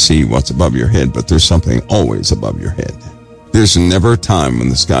difficult to see what's above your head, but there's something always above your head. There's never a time when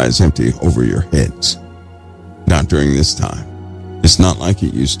the sky is empty over your heads. Not during this time. It's not like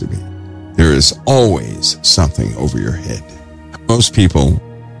it used to be. There is always something over your head. Most people,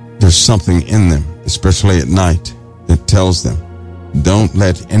 there's something in them, especially at night, that tells them, don't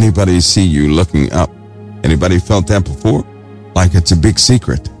let anybody see you looking up. Anybody felt that before? Like it's a big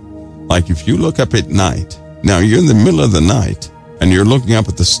secret. Like if you look up at night, now you're in the middle of the night and you're looking up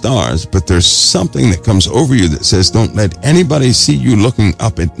at the stars, but there's something that comes over you that says, don't let anybody see you looking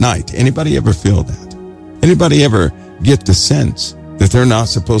up at night. Anybody ever feel that? Anybody ever get the sense that they're not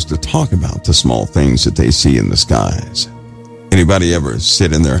supposed to talk about the small things that they see in the skies? Anybody ever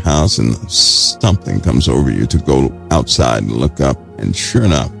sit in their house and something comes over you to go outside and look up, and sure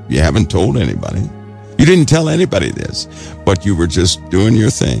enough, you haven't told anybody. You didn't tell anybody this, but you were just doing your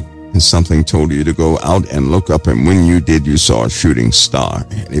thing, and something told you to go out and look up, and when you did, you saw a shooting star.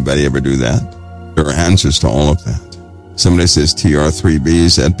 Anybody ever do that? There are answers to all of that. Somebody says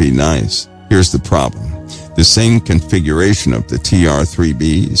TR3Bs, that'd be nice. Here's the problem. The same configuration of the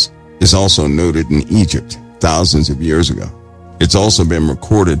TR3Bs is also noted in Egypt thousands of years ago. It's also been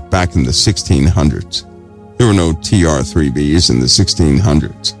recorded back in the 1600s. There were no TR3Bs in the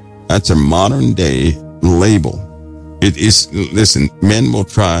 1600s. That's a modern day label. It is, listen, men will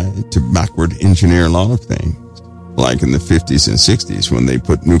try to backward engineer a lot of things. Like in the 50s and 60s when they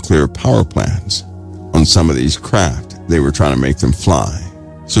put nuclear power plants on some of these craft, they were trying to make them fly.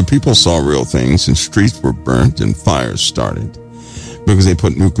 So people saw real things and streets were burnt and fires started because they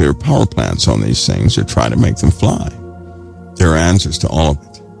put nuclear power plants on these things to try to make them fly. There are answers to all of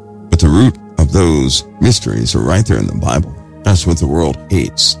it. But the root of those mysteries are right there in the Bible. That's what the world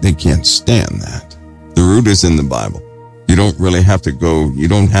hates. They can't stand that. The root is in the Bible. You don't really have to you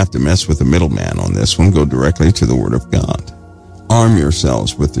don't have to mess with the middleman on this one. Go directly to the Word of God. Arm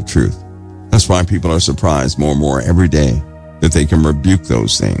yourselves with the truth. That's why people are surprised more and more every day that they can rebuke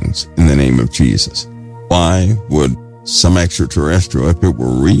those things in the name of Jesus. Why would some extraterrestrial, if it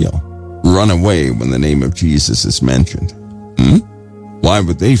were real, run away when the name of Jesus is mentioned? Why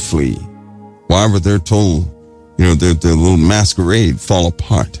would they flee? Why would their total, their little masquerade fall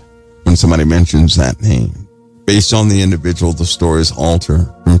apart when somebody mentions that name? Based on the individual, the stories alter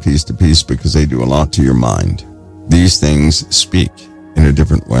from piece to piece because they do a lot to your mind. These things speak, and in a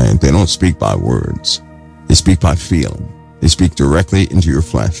different way. They don't speak by words. They speak by feeling. They speak directly into your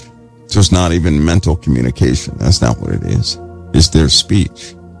flesh. So it's not even mental communication. That's not what it is. It's their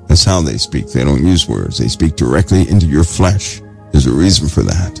speech. That's how they speak. They don't use words. They speak directly into your flesh. There's a reason for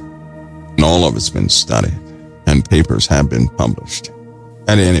that. And all of it's been studied. And papers have been published.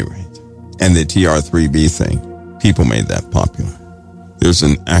 At any rate. And the TR3B thing, people made that popular. There's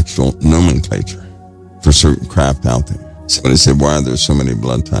an actual nomenclature for certain craft out there. Somebody said, why are there so many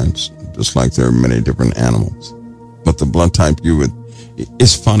blood types? Just like there are many different animals. But the blood type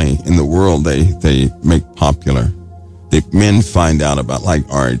it's funny, in the world they make popular. Men find out about, like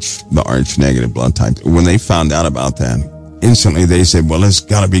the RH negative blood type. When they found out about that, instantly they said, well, it's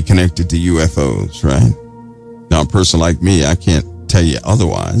got to be connected to UFOs, right? Now, a person like me, I can't tell you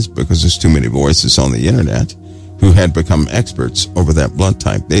otherwise because there's too many voices on the internet who had become experts over that blood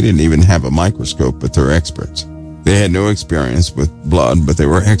type. They didn't even have a microscope, but they're experts. They had no experience with blood, but they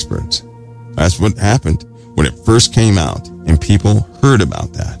were experts. That's what happened when it first came out and people heard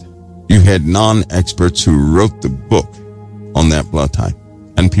about that. You had non-experts who wrote the book on that blood type,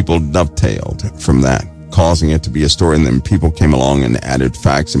 and people dovetailed from that, causing it to be a story, and then people came along and added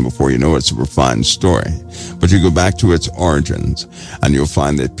facts, and before you know it, it's a refined story. But you go back to its origins, and you'll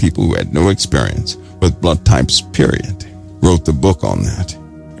find that people who had no experience with blood types, period, wrote the book on that.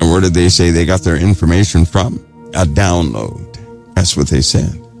 And where did they say they got their information from? A download. That's what they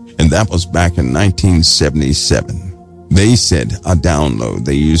said. And that was back in 1977. They said a download.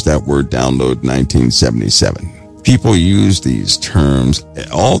 They used that word download in 1977. People use these terms,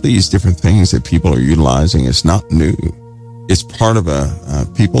 all these different things that people are utilizing. It's not new. It's part of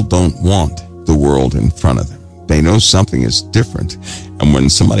people don't want the world in front of them. They know something is different. And when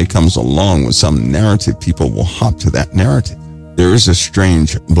somebody comes along with some narrative, people will hop to that narrative. There is a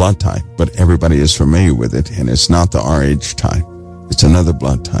strange blood type, but everybody is familiar with it, and it's not the RH type. It's another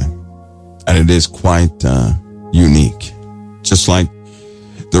blood type. And it is quite unique. Just like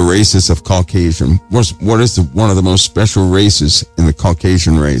the races of Caucasian. What is one of the most special races in the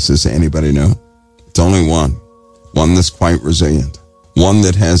Caucasian races? Anybody know? It's only one. One that's quite resilient. One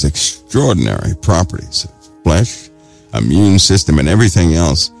that has extraordinary properties. Flesh, immune system, and everything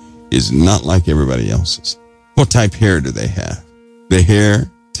else is not like everybody else's. What type hair do they have? The hair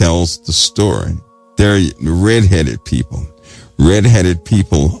tells the story. They're red-headed people. Red-headed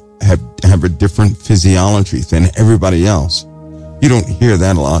people have a different physiology than everybody else. You don't hear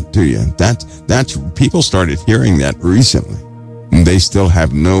that a lot, do you? That's people started hearing that recently, and they still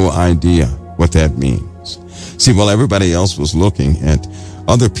have no idea what that means. See, while everybody else was looking at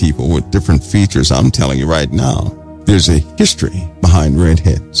other people with different features, I'm telling you right now, there's a history behind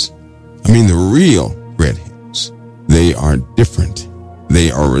redheads. I mean, the real redheads. They are different.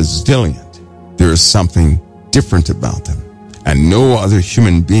 They are resilient. There is something different about them. And no other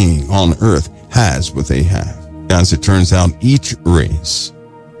human being on earth has what they have. As it turns out, each race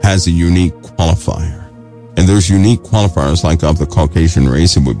has a unique qualifier. And those unique qualifiers, like of the Caucasian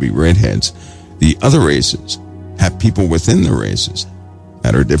race, it would be redheads. The other races have people within the races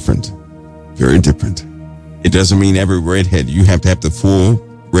that are different. Very different. It doesn't mean every redhead, you have to have the full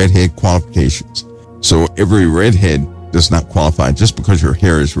redhead qualifications. So every redhead does not qualify. Just because your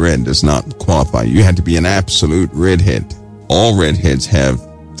hair is red does not qualify. You have to be an absolute redhead. All redheads have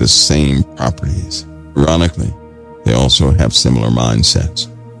the same properties. Ironically, they also have similar mindsets,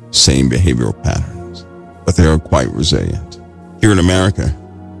 same behavioral patterns, but they are quite resilient. Here in America,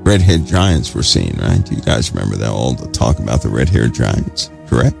 redhead giants were seen, right? You guys remember that, all the talk about the red-haired giants,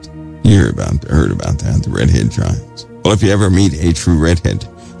 correct? You heard about that, the redhead giants. Well, if you ever meet a true redhead,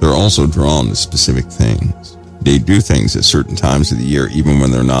 they're also drawn to specific things. They do things at certain times of the year, even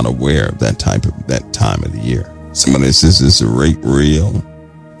when they're not aware of that time of the year. Somebody says, is the rate real?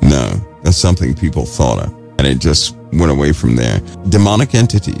 No, that's something people thought of, and it just went away from there. Demonic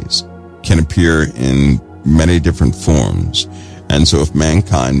entities can appear in many different forms, and so if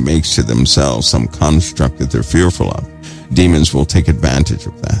mankind makes to themselves some construct that they're fearful of, demons will take advantage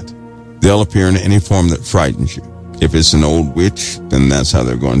of that. They'll appear in any form that frightens you. If it's an old witch, then that's how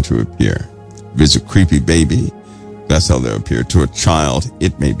they're going to appear. If it's a creepy baby, that's how they'll appear. To a child,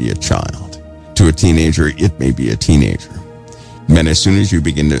 it may be a child. To a teenager, it may be a teenager. But as soon as you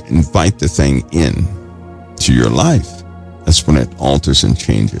begin to invite the thing in to your life, that's when it alters and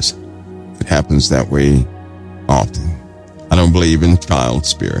changes. It happens that way often. I don't believe in child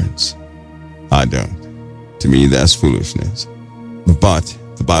spirits. I don't. To me, that's foolishness. But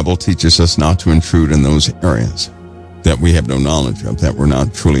the Bible teaches us not to intrude in those areas that we have no knowledge of, that we're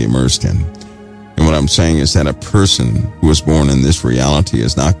not truly immersed in. And what I'm saying is that a person who was born in this reality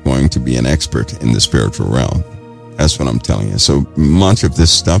is not going to be an expert in the spiritual realm. That's what I'm telling you. So much of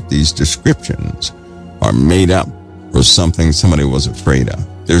this stuff, these descriptions, are made up or something somebody was afraid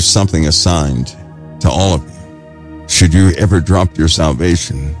of. There's something assigned to all of you. Should you ever drop your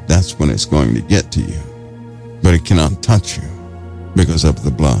salvation, that's when it's going to get to you. But it cannot touch you because of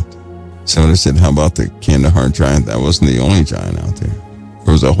the blood. So I said, how about the Kandahar giant? That wasn't the only giant out there.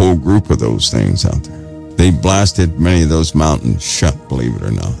 There was a whole group of those things out there. They blasted many of those mountains shut, believe it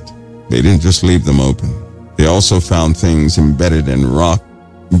or not. They didn't just leave them open. They also found things embedded in rock,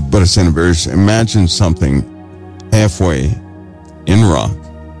 but it's in a very, imagine something halfway in rock,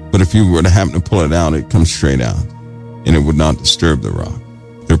 but if you were to happen to pull it out, it comes straight out, and it would not disturb the rock.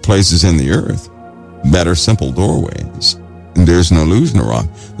 There are places in the earth that are simple doorways, and there's an illusion of rock.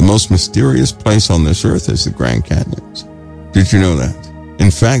 The most mysterious place on this earth is the Grand Canyons. Did you know that? In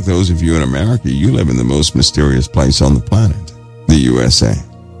fact, those of you in America, you live in the most mysterious place on the planet, the USA.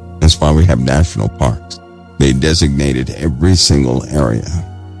 That's why we have national parks. They designated every single area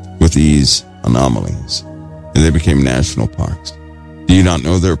with these anomalies, and they became national parks. Do you not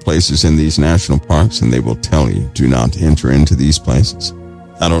know there are places in these national parks, and they will tell you, do not enter into these places?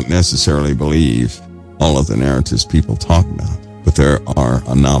 I don't necessarily believe all of the narratives people talk about, but there are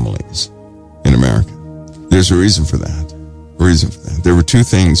anomalies in America. There's a reason for that. There were two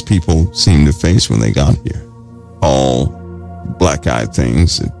things people seemed to face when they got here. All black-eyed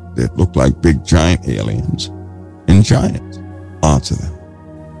things that looked like big giant aliens, and giants, lots of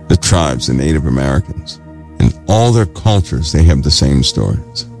them. The tribes, the Native Americans, in all their cultures, they have the same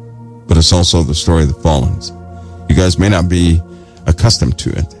stories. But it's also the story of the fallens. You guys may not be accustomed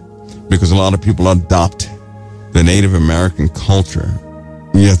to it, because a lot of people adopt the Native American culture,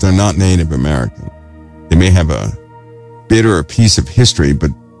 yet they're not Native American. They may have a bit or a piece of history,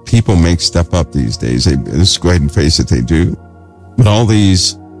 but people make stuff up these days. Let's go ahead and face it, they do. But all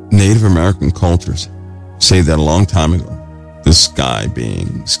these Native American cultures say that a long time ago, the sky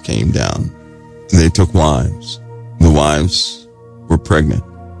beings came down. They took wives. The wives were pregnant.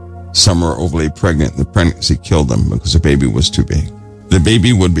 Some were overly pregnant, and the pregnancy killed them because the baby was too big. The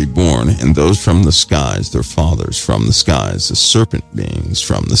baby would be born, and those from the skies, their fathers from the skies, the serpent beings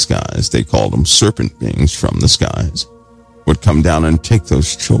from the skies, they called them serpent beings from the skies, would come down and take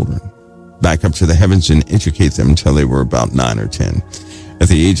those children back up to the heavens and educate them until they were about 9 or 10. At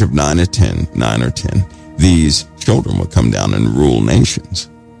the age of 9 or 10, these children would come down and rule nations.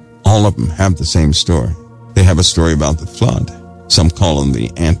 All of them have the same story. They have a story about the flood. Some call them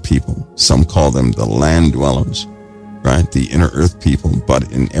the ant people. Some call them the land dwellers, right? The inner earth people.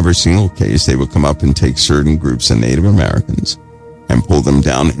 But in every single case, they would come up and take certain groups of Native Americans and pull them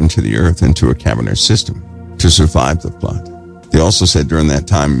down into the earth, into a cavernous system to survive the flood. They also said during that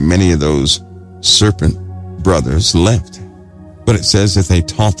time, many of those serpent brothers lived. But it says that they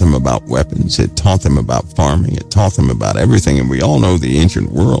taught them about weapons. It taught them about farming. It taught them about everything. And we all know the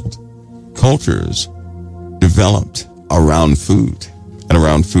ancient world. Cultures developed around food and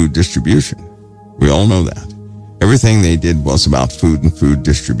around food distribution. We all know that. Everything they did was about food and food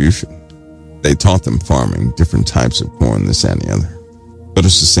distribution. They taught them farming, different types of corn, this and the other. But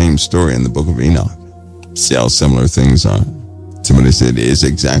it's the same story in the book of Enoch. See how similar things are? Somebody said it is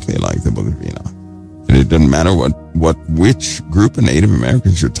exactly like the book of Enoch. And it doesn't matter which group of Native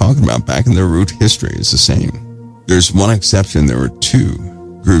Americans you're talking about, back in their root history is the same. There's one exception. There were two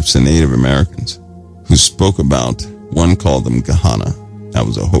groups of Native Americans who spoke about, one called them Gahana. That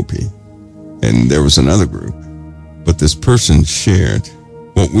was a Hopi. And there was another group. But this person shared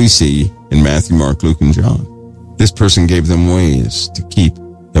what we see in Matthew, Mark, Luke, and John. This person gave them ways to keep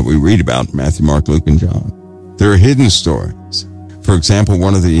that we read about in Matthew, Mark, Luke, and John. There are hidden stories. For example,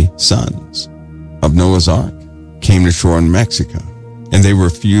 one of the sons of Noah's Ark came to shore in Mexico, and they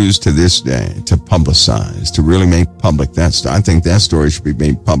refuse to this day to publicize, to really make public that story. I think that story should be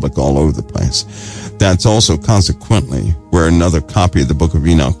made public all over the place. That's also consequently where another copy of the book of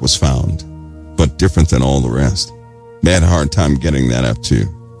Enoch was found, but different than all the rest. They had a hard time getting that up too,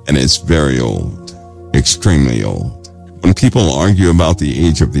 and it's very old, extremely old. When people argue about the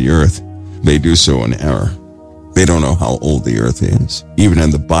age of the earth, they do so in error. They don't know how old the earth is. Even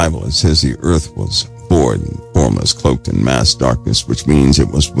in the Bible, it says the earth was void and formless, cloaked in mass darkness, which means it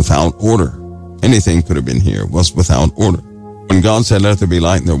was without order. Anything could have been here, was without order. When God said, let there be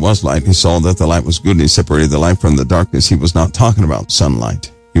light, and there was light, he saw that the light was good, and he separated the light from the darkness. He was not talking about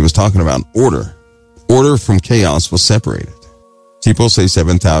sunlight. He was talking about order. Order from chaos was separated. People say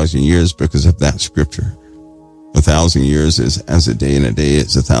 7,000 years because of that scripture. 1,000 years is as a day, and a day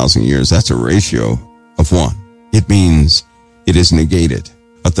is 1,000 years. That's a ratio of 1. It means it is negated.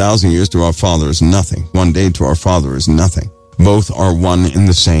 1,000 years to our Father is nothing. 1 day to our Father is nothing. Both are one in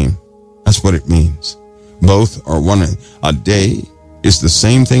the same. That's what it means. Both are one. A day is the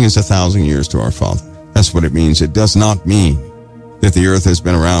same thing as 1,000 years to our Father. That's what it means. It does not mean that the earth has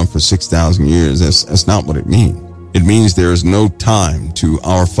been around for 6,000 years. That's not what it means. It means there is no time to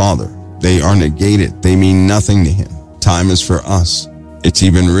our Father. They are negated. They mean nothing to him. Time is for us. It's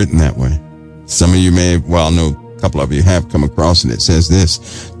even written that way. Some of you may, no, a couple of you have come across it. It says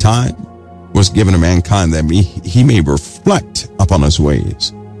this: time was given to mankind that he may reflect upon his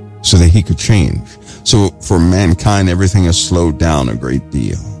ways so that he could change. So for mankind, everything is slowed down a great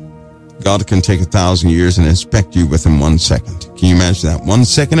deal. God can take 1,000 years and inspect you within 1 second. Can you imagine that? 1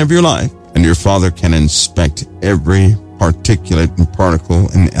 second of your life, and your Father can inspect every particulate and particle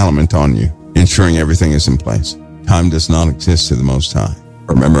and element on you, ensuring everything is in place. Time does not exist to the Most High.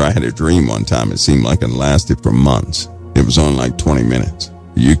 I remember I had a dream one time. It seemed like it lasted for months. It was only like 20 minutes.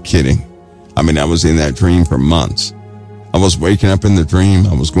 Are you kidding? I was in that dream for months. I was waking up in the dream.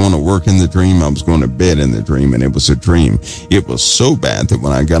 I was going to work in the dream. I was going to bed in the dream, and it was a dream. It was so bad that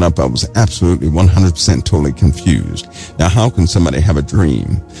when I got up, I was absolutely 100% totally confused. Now, how can somebody have a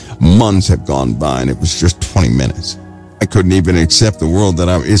dream? Months have gone by, and it was just 20 minutes. I couldn't even accept the world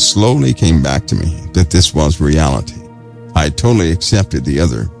it slowly came back to me that this was reality. I totally accepted the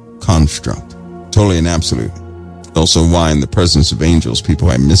other construct, totally and absolutely. Also, why in the presence of angels,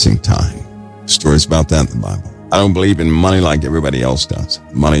 people are missing time. Stories about that in the Bible. I don't believe in money like everybody else does.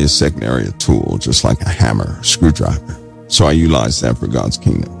 Money is secondary, a tool, just like a hammer, a screwdriver. So I utilize that for God's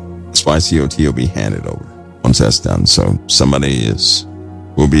kingdom. That's why COT will be handed over once that's done. So somebody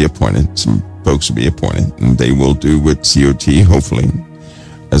will be appointed, some folks will be appointed, and they will do with COT, hopefully,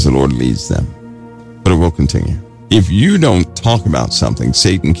 as the Lord leads them. But it will continue. If you don't talk about something,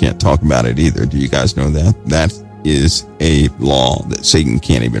 Satan can't talk about it either. Do you guys know that? That is a law that Satan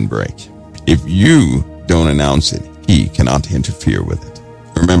can't even break. If you don't announce it, he cannot interfere with it.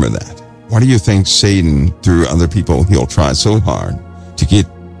 Remember that. Why do you think Satan, through other people, he'll try so hard to get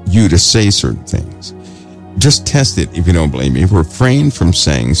you to say certain things? Just test it if you don't believe me. Refrain from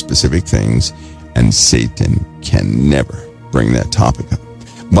saying specific things, and Satan can never bring that topic up.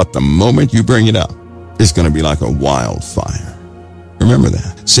 But the moment you bring it up, it's going to be like a wildfire. Remember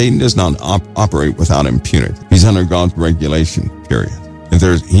that. Satan does not operate without impunity. He's under God's regulation, period. And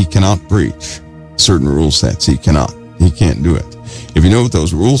he cannot breach certain rule sets. He can't do it. If you know what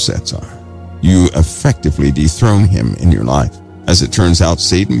those rule sets are, you effectively dethrone him in your life. As it turns out,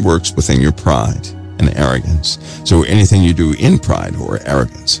 Satan works within your pride and arrogance. So anything you do in pride or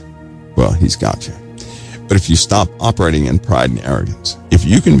arrogance, well, he's got you. But if you stop operating in pride and arrogance, if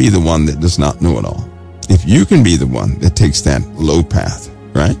you can be the one that does not know it all, if you can be the one that takes that low path,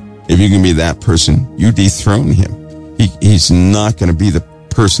 right? If you can be that person, you dethrone him. He's not going to be the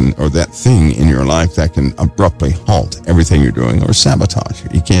person or that thing in your life that can abruptly halt everything you're doing or sabotage you.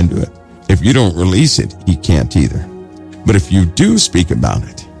 He can't do it. If you don't release it, he can't either. But if you do speak about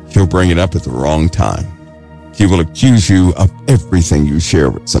it, he'll bring it up at the wrong time. He will accuse you of everything you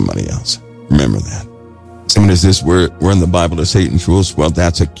share with somebody else. Remember that. Someone says, where in the Bible does Satan rules? Well,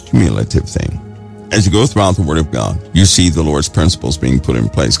 that's a cumulative thing. As you go throughout the Word of God, you see the Lord's principles being put in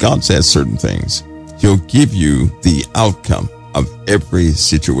place. God says certain things. He'll give you the outcome of every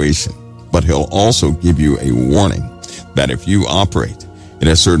situation, but he'll also give you a warning that if you operate in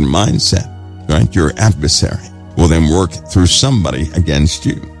a certain mindset, right, your adversary will then work through somebody against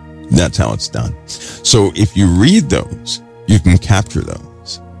you. That's how it's done. So if you read those, you can capture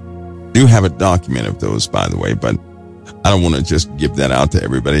those. I do have a document of those, by the way, but I don't want to just give that out to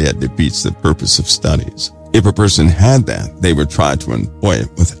everybody. That defeats the purpose of studies. If a person had that, they would try to employ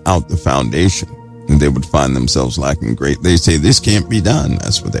it without the foundation, and they would find themselves lacking great. They say, this can't be done.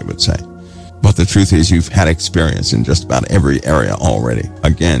 That's what they would say. But the truth is, you've had experience in just about every area already.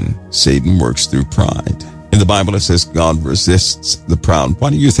 Again, Satan works through pride. In the Bible, it says God resists the proud. Why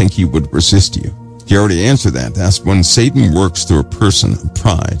do you think he would resist you? He already answered that. That's when Satan works through a person of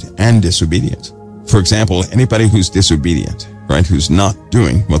pride and disobedience. For example, anybody who's disobedient, right, who's not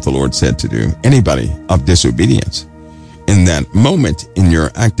doing what the Lord said to do, anybody of disobedience, in that moment, in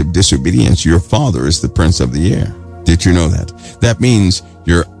your act of disobedience, your father is the prince of the air. Did you know that? That means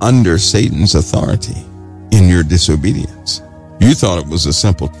you're under Satan's authority in your disobedience. You thought it was a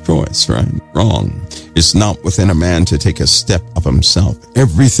simple choice, right? Wrong. It's not within a man to take a step of himself.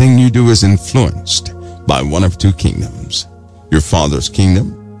 Everything you do is influenced by one of two kingdoms, your father's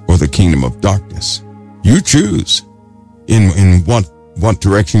kingdom or the kingdom of darkness. You choose in what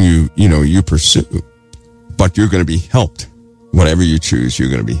direction you pursue, but you're going to be helped. Whatever you choose, you're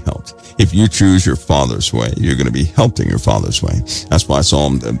going to be helped. If you choose your father's way, you're going to be helped in your father's way. That's why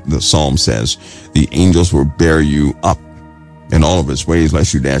the Psalm says, the angels will bear you up in all of his ways,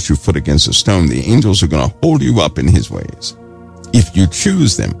 lest you dash your foot against a stone. The angels are going to hold you up in his ways if you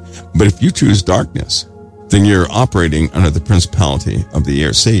choose them. But if you choose darkness, then you're operating under the principality of the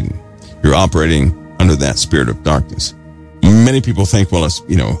air, Satan. You're operating under that spirit of darkness. Many people think, well, it's,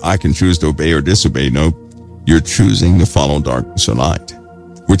 I can choose to obey or disobey. No, you're choosing to follow darkness or light.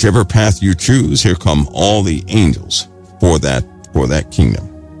 Whichever path you choose, here come all the angels for that kingdom.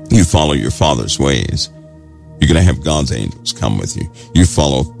 You follow your Father's ways, you're going to have God's angels come with you. You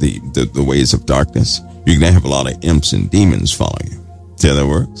follow the ways of darkness, you're going to have a lot of imps and demons follow you. See how that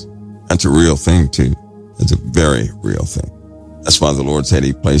works? That's a real thing, too. That's a very real thing. That's why the Lord said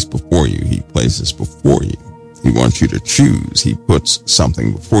he placed before you. He places before you. He wants you to choose. He puts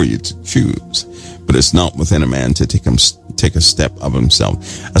something before you to choose. But it's not within a man to take a step of himself.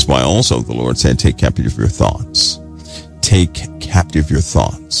 That's why also the Lord said, take captive your thoughts. Take captive your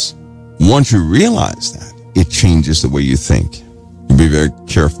thoughts. Once you realize that, it changes the way you think. You be very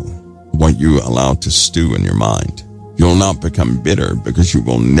careful what you allow to stew in your mind. You'll not become bitter because you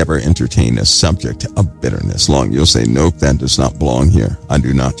will never entertain a subject of bitterness. You'll say, nope, that does not belong here. I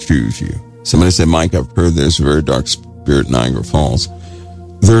do not choose you. Somebody said, Mike, I've heard there's a very dark spirit in Niagara Falls.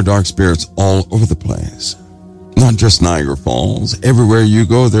 There are dark spirits all over the place. Not just Niagara Falls. Everywhere you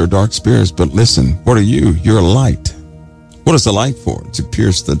go, there are dark spirits. But listen, what are you? You're a light. What is the light for? To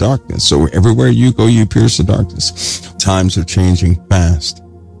pierce the darkness. So everywhere you go, you pierce the darkness. Times are changing fast.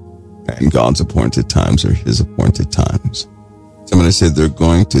 And God's appointed times are his appointed times. Somebody said they're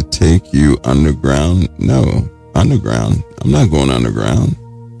going to take you underground. No, underground. I'm not going underground.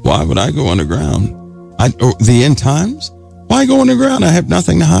 Why would I go underground? The end times? Why go underground? I have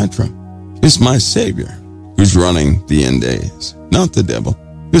nothing to hide from. It's my Savior who's running the end days, not the devil.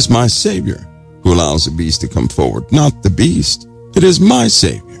 It's my Savior who allows the beast to come forward, not the beast. It is my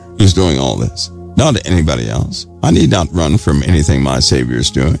Savior who's doing all this, not anybody else. I need not run from anything my Savior is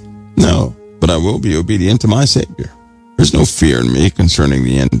doing. No, but I will be obedient to my Savior. There's no fear in me concerning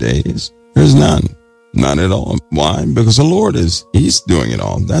the end days. There's none. Not at all. Why? Because the Lord he's doing it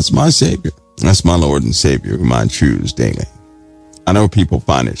all. That's my Savior. That's my Lord and Savior whom I choose daily. I know people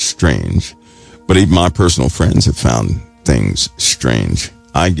find it strange, but even my personal friends have found things strange.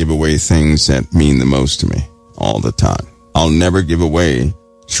 I give away things that mean the most to me all the time. I'll never give away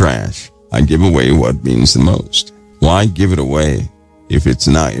trash. I give away what means the most. Why give it away if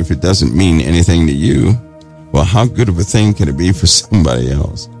it doesn't mean anything to you? Well, how good of a thing can it be for somebody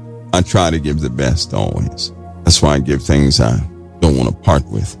else? I try to give the best always. That's why I give things I don't want to part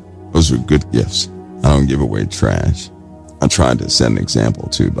with. Those are good gifts. I don't give away trash. I try to set an example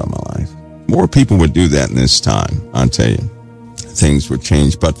too by my life. More people would do that in this time, I tell you. Things would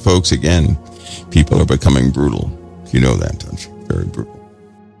change. But folks, again, people are becoming brutal. You know that, don't you? Very brutal.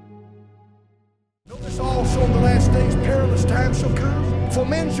 Notice also in the last days perilous times shall come. For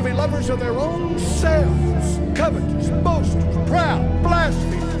men shall be lovers of their own selves, covetous, boasters, proud,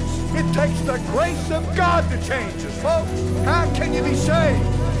 blasphemers. It takes the grace of God to change us, folks. How can you be saved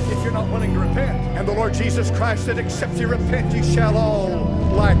if you're not willing to repent? And the Lord Jesus Christ said, except you repent, you shall all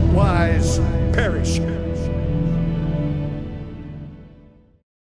likewise perish.